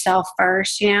on yourself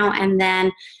first, and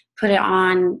then put it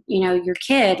on, your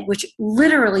kid, which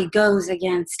literally goes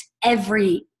against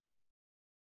every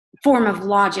form of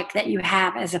logic that you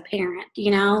have as a parent,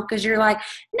 because you're like,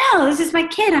 no, this is my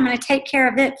kid. I'm going to take care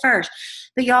of it first.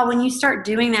 But y'all, when you start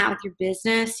doing that with your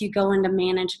business, you go into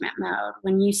management mode.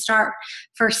 When you start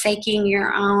forsaking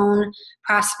your own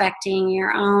prospecting,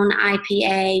 your own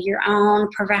IPA, your own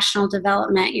professional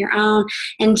development, your own,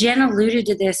 and Jen alluded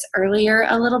to this earlier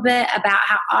a little bit about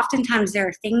how oftentimes there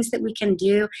are things that we can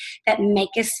do that make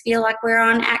us feel like we're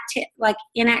on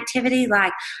inactivity.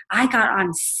 Like, I got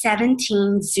on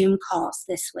 17 Zoom calls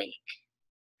this week.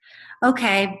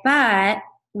 Okay, but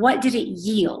what did it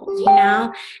yield,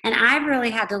 And I've really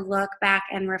had to look back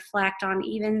and reflect on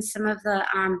even some of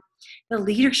the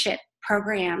leadership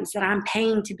programs that I'm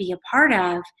paying to be a part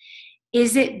of.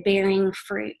 Is it bearing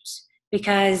fruit?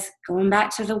 Because going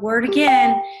back to the word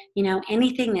again,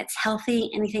 anything that's healthy,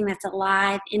 anything that's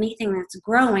alive, anything that's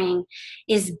growing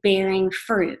is bearing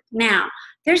fruit. Now,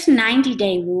 there's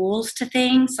 90-day rules to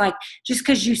things. Like, just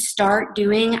because you start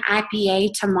doing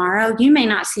IPA tomorrow, you may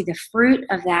not see the fruit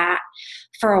of that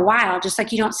for a while. Just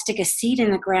like you don't stick a seed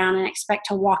in the ground and expect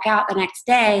to walk out the next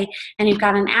day and you've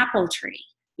got an apple tree.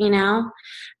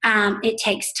 It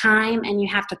takes time and you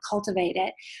have to cultivate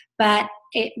it. But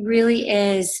it really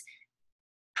is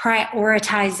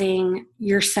prioritizing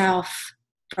yourself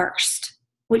first,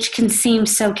 which can seem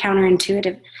so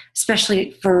counterintuitive,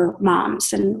 especially for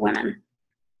moms and women.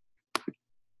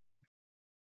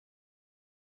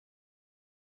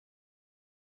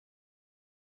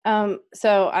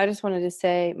 So I just wanted to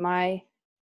say my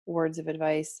words of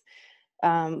advice.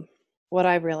 What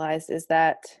I realized is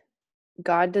that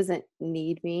God doesn't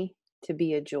need me to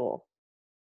be a jewel.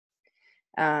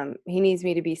 He needs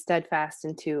me to be steadfast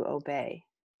and to obey.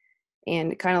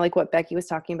 And kind of like what Becky was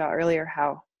talking about earlier,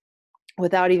 how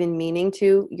without even meaning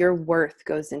to, your worth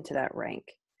goes into that rank.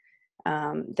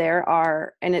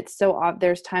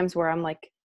 There's times where I'm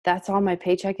like, that's all my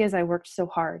paycheck is. I worked so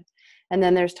hard. And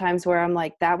then there's times where I'm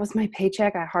like, that was my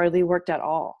paycheck. I hardly worked at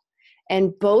all.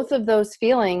 And both of those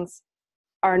feelings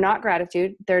are not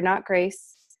gratitude. They're not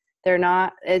grace. They're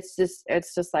not, it's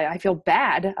just like, I feel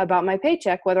bad about my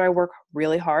paycheck, whether I work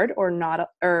really hard or not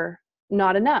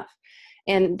enough.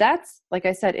 And that's, like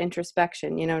I said,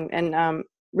 introspection, and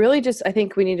really just, I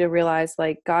think we need to realize,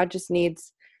 like, God just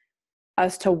needs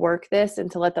us to work this and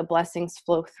to let the blessings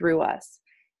flow through us.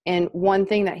 And one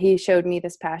thing that he showed me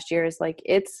this past year is, like,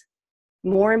 it's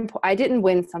more important. I didn't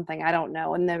win something. I don't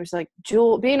know. And there was like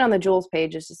being on the Jules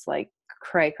page is just like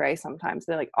cray sometimes.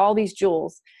 They're like all these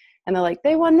Jules and they're like,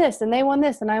 they won this and they won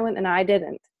this and I went and I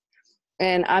didn't.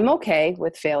 And I'm okay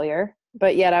with failure.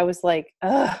 But yet I was like,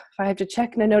 if I have to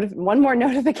check one more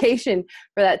notification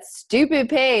for that stupid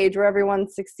page where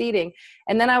everyone's succeeding.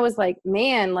 And then I was like,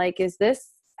 man, like, is this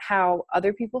how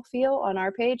other people feel on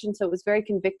our page? And so it was very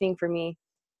convicting for me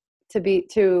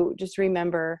to just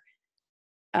remember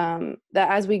that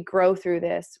as we grow through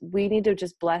this, we need to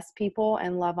just bless people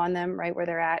and love on them right where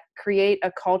they're at, create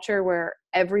a culture where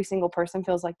every single person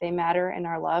feels like they matter and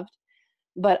are loved,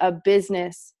 but a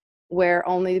business where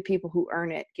only the people who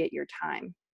earn it get your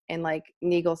time. And like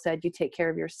Neagle said, you take care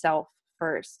of yourself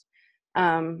first.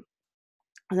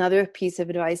 Another piece of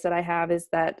advice that I have is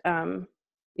that,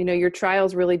 your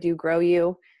trials really do grow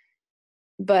you.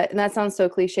 And that sounds so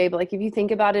cliche, but like, if you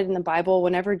think about it in the Bible,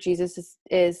 whenever Jesus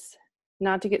is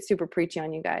not to get super preachy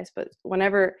on you guys, but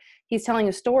whenever he's telling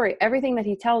a story, everything that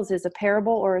he tells is a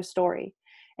parable or a story.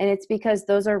 And it's because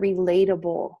those are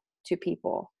relatable to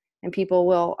people and people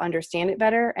will understand it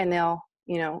better and they'll,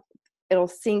 it'll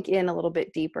sink in a little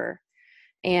bit deeper.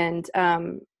 And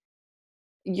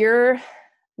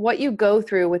what you go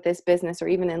through with this business or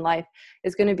even in life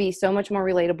is going to be so much more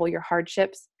relatable. Your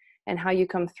hardships and how you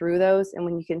come through those. And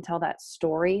when you can tell that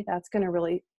story, that's going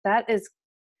to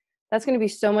be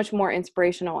so much more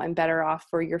inspirational and better off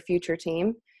for your future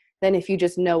team than if you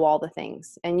just know all the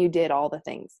things and you did all the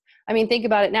things. I mean, think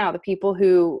about it now. The people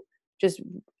who just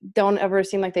don't ever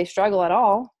seem like they struggle at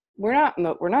all, we're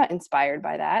not inspired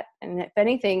by that. And if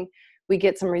anything, we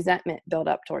get some resentment built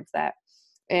up towards that.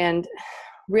 And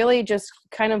really just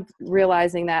kind of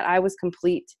realizing that I was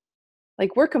complete.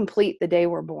 Like, we're complete the day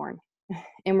we're born,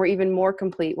 and we're even more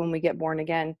complete when we get born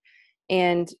again.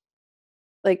 And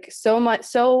like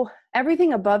so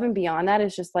everything above and beyond that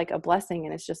is just like a blessing,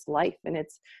 and it's just life, and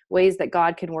it's ways that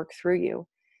God can work through you,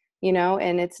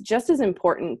 and it's just as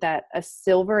important that a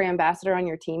silver ambassador on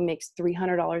your team makes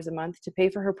 $300 a month to pay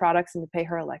for her products and to pay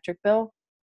her electric bill.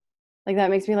 Like,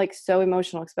 that makes me like so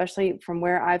emotional, especially from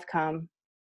where I've come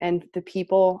and the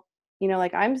people,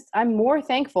 like I'm more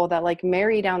thankful that like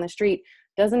Mary down the street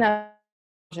doesn't have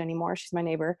anymore. She's my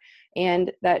neighbor,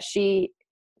 and that she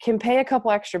can pay a couple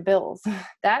extra bills.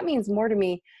 That means more to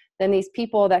me than these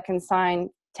people that can sign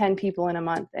 10 people in a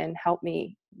month and help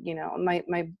me,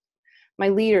 my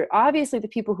leader. Obviously the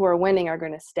people who are winning are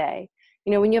going to stay.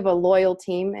 When you have a loyal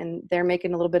team and they're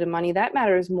making a little bit of money, that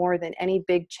matters more than any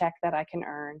big check that I can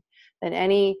earn, than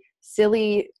any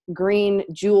silly green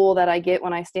jewel that I get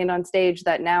when I stand on stage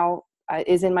that now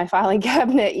is in my filing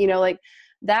cabinet. Like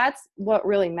that's what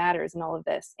really matters in all of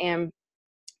this. And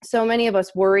so many of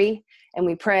us worry and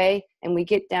we pray and we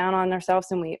get down on ourselves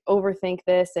and we overthink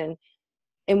this. And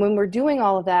when we're doing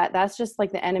all of that, that's just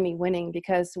like the enemy winning,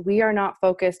 because we are not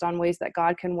focused on ways that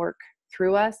God can work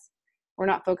through us. We're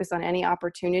not focused on any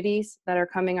opportunities that are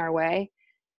coming our way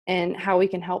and how we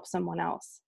can help someone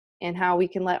else and how we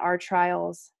can let our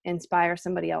trials inspire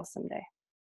somebody else someday.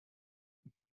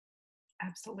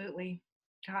 Absolutely.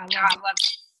 God, I love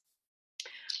it.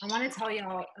 I want to tell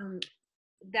y'all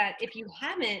that if you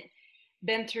haven't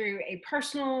been through a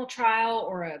personal trial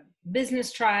or a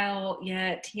business trial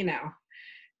yet,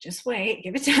 just wait,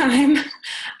 give it time.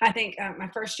 I think my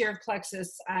first year of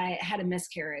Plexus, I had a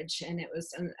miscarriage, and it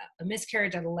was a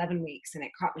miscarriage at 11 weeks, and it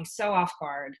caught me so off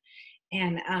guard.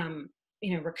 And,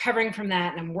 recovering from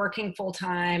that, and I'm working full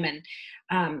time,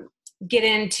 and get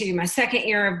into my second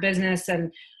year of business,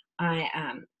 and I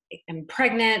am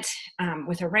pregnant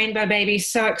with a rainbow baby.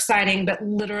 So exciting. But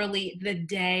literally the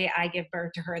day I give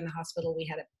birth to her in the hospital, we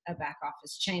had a back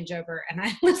office changeover. And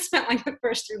I spent like the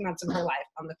first 3 months of her life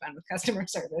on the phone with customer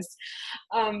service.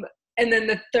 And then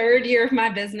the third year of my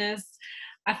business,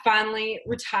 I finally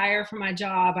retire from my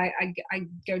job. I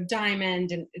go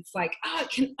diamond, and it's like, it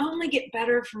can only get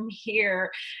better from here,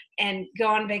 and go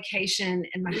on vacation.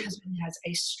 And my husband has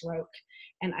a stroke,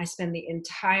 and I spend the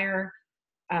entire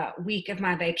week of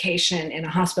my vacation in a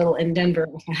hospital in Denver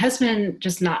with my husband,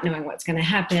 just not knowing what's going to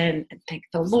happen. And thank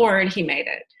the Lord, he made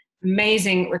it.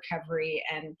 Amazing recovery.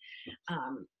 And,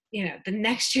 the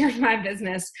next year of my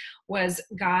business was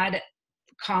God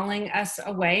calling us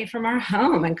away from our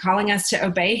home and calling us to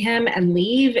obey him and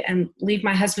leave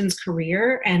my husband's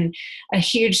career, and a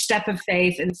huge step of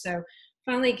faith. And so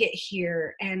finally get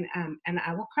here, and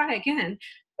I will cry again,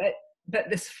 but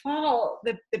this fall,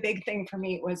 the big thing for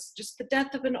me was just the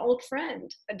death of an old friend,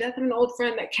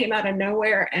 that came out of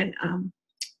nowhere. And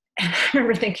I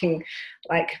remember thinking,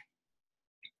 like,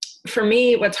 for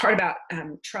me, what's hard about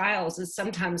trials is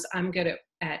sometimes I'm good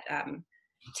at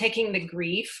taking the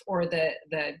grief or the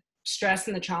stress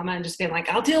and the trauma and just being like,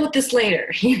 I'll deal with this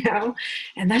later,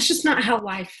 and that's just not how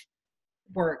life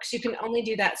works. You can only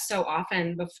do that so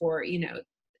often before,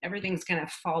 everything's going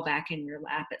to fall back in your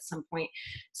lap at some point.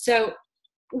 So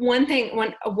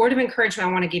a word of encouragement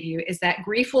I want to give you is that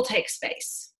grief will take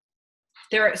space.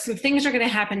 There are some things are going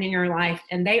to happen in your life,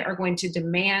 and they are going to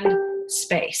demand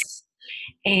space.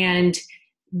 And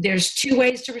there's two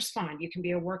ways to respond. You can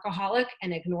be a workaholic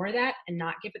and ignore that and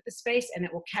not give it the space, and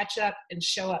it will catch up and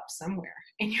show up somewhere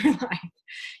in your life.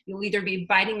 You'll either be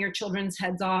biting your children's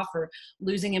heads off, or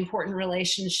losing important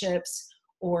relationships,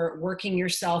 or working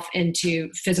yourself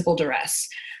into physical duress.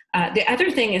 The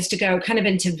other thing is to go kind of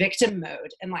into victim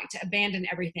mode and like to abandon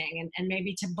everything and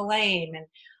maybe to blame and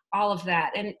all of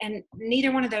that. And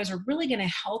neither one of those are really going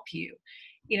to help you.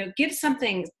 Give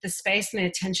something the space and the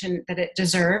attention that it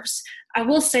deserves. I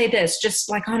will say this, just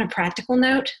like on a practical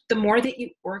note, the more that you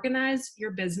organize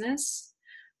your business,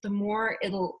 the more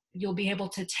you'll be able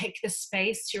to take the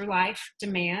space your life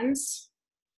demands,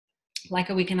 like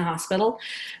a week in a hospital.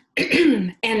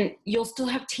 And you'll still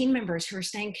have team members who are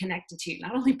staying connected to you,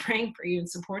 not only praying for you and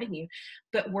supporting you,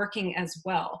 but working as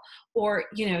well. Or,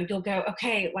 you'll go,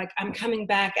 okay, like I'm coming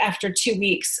back after 2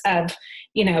 weeks of,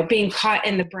 being caught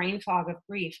in the brain fog of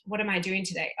grief. What am I doing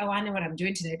today? Oh, I know what I'm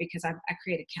doing today, because I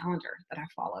create a calendar that I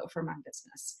follow for my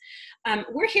business.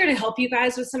 We're here to help you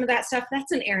guys with some of that stuff.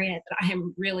 That's an area that I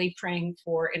am really praying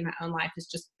for in my own life, is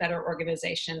just better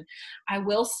organization. I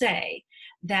will say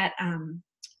that,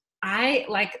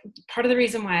 part of the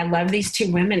reason why I love these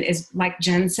two women is, like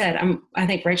Jen said, I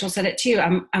think Rachael said it too.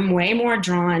 I'm way more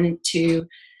drawn to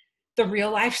the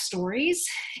real life stories,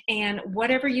 and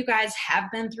whatever you guys have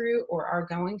been through or are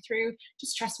going through,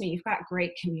 just trust me, you've got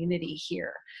great community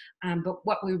here. But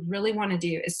what we really want to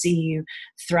do is see you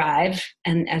thrive.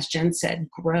 And as Jen said,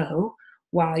 grow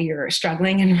while you're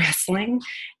struggling and wrestling.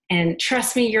 And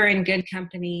trust me, you're in good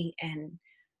company. And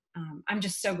I'm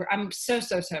so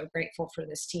grateful for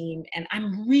this team. And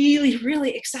I'm really,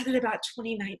 really excited about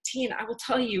 2019. I will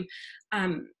tell you,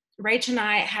 Rach and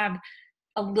I have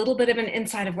a little bit of an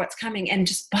insight of what's coming, and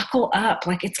just buckle up.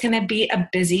 Like, it's going to be a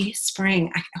busy spring.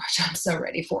 I'm so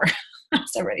ready for it. I'm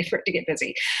so ready for it to get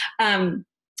busy.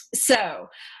 So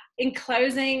in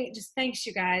closing, just thanks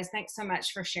you guys. Thanks so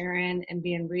much for sharing and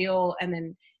being real. And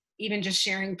then even just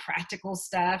sharing practical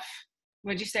stuff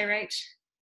What'd you say, Rach?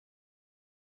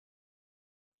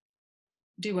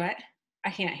 Do what? I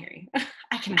can't hear you.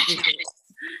 I cannot hear you.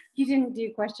 You didn't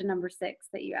do question number 6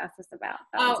 that you asked us about.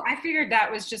 I figured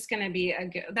that was just going to be a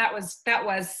good, that was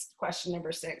question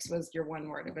number 6 was your one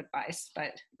word of advice,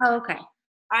 but okay.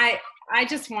 I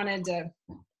just wanted to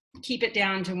keep it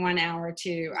down to 1 hour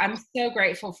too. I'm so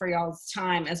grateful for y'all's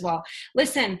time as well.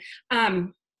 Listen,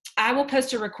 I will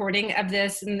post a recording of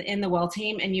this in the Well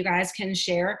team, and you guys can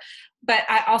share. But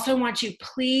I also want you,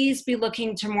 please be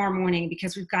looking tomorrow morning,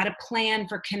 because we've got a plan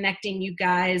for connecting you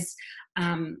guys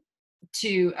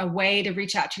to a way to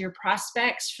reach out to your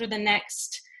prospects for the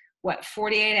next,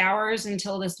 48 hours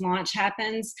until this launch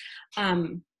happens.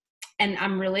 And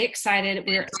I'm really excited.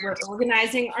 We're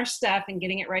organizing our stuff and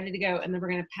getting it ready to go, and then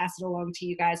we're going to pass it along to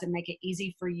you guys and make it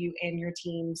easy for you and your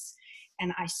teams.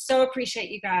 And I so appreciate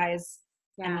you guys.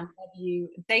 Yeah. I love you.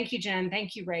 Thank you, Jen.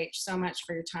 Thank you, Rach, so much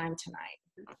for your time tonight.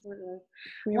 Absolutely.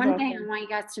 One thing I want you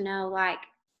guys to know, like,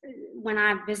 when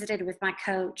I visited with my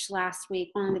coach last week,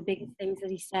 one of the biggest things that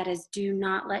he said is, do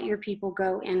not let your people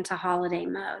go into holiday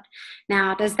mode.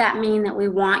 Now, does that mean that we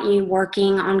want you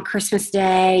working on Christmas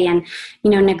Day and,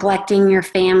 neglecting your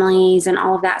families and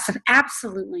all of that stuff?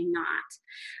 Absolutely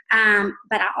not.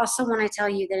 But I also want to tell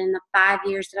you that in the 5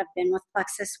 years that I've been with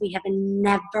Plexus, we have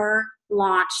never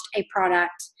launched a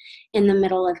product in the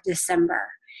middle of December.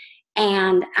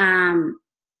 And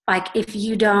if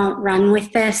you don't run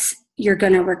with this, you're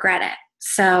going to regret it.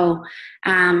 So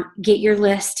get your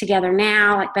list together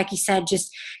now. Like Becky said, just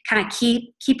kind of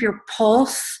keep your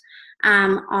pulse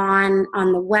on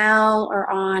the Well, or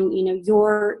on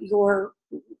your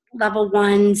level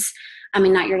ones. I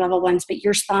mean, not your level ones, but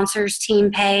your sponsors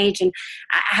team page. And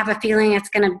I have a feeling it's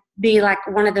going to be like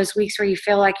one of those weeks where you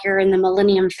feel like you're in the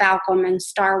Millennium Falcon and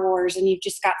Star Wars, and you've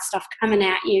just got stuff coming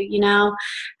at you,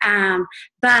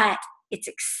 but it's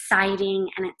exciting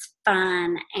and it's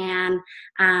fun, and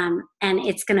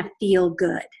it's going to feel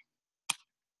good.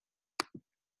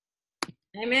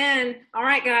 Amen. All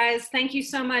right, guys. Thank you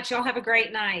so much. Y'all have a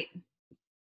great night.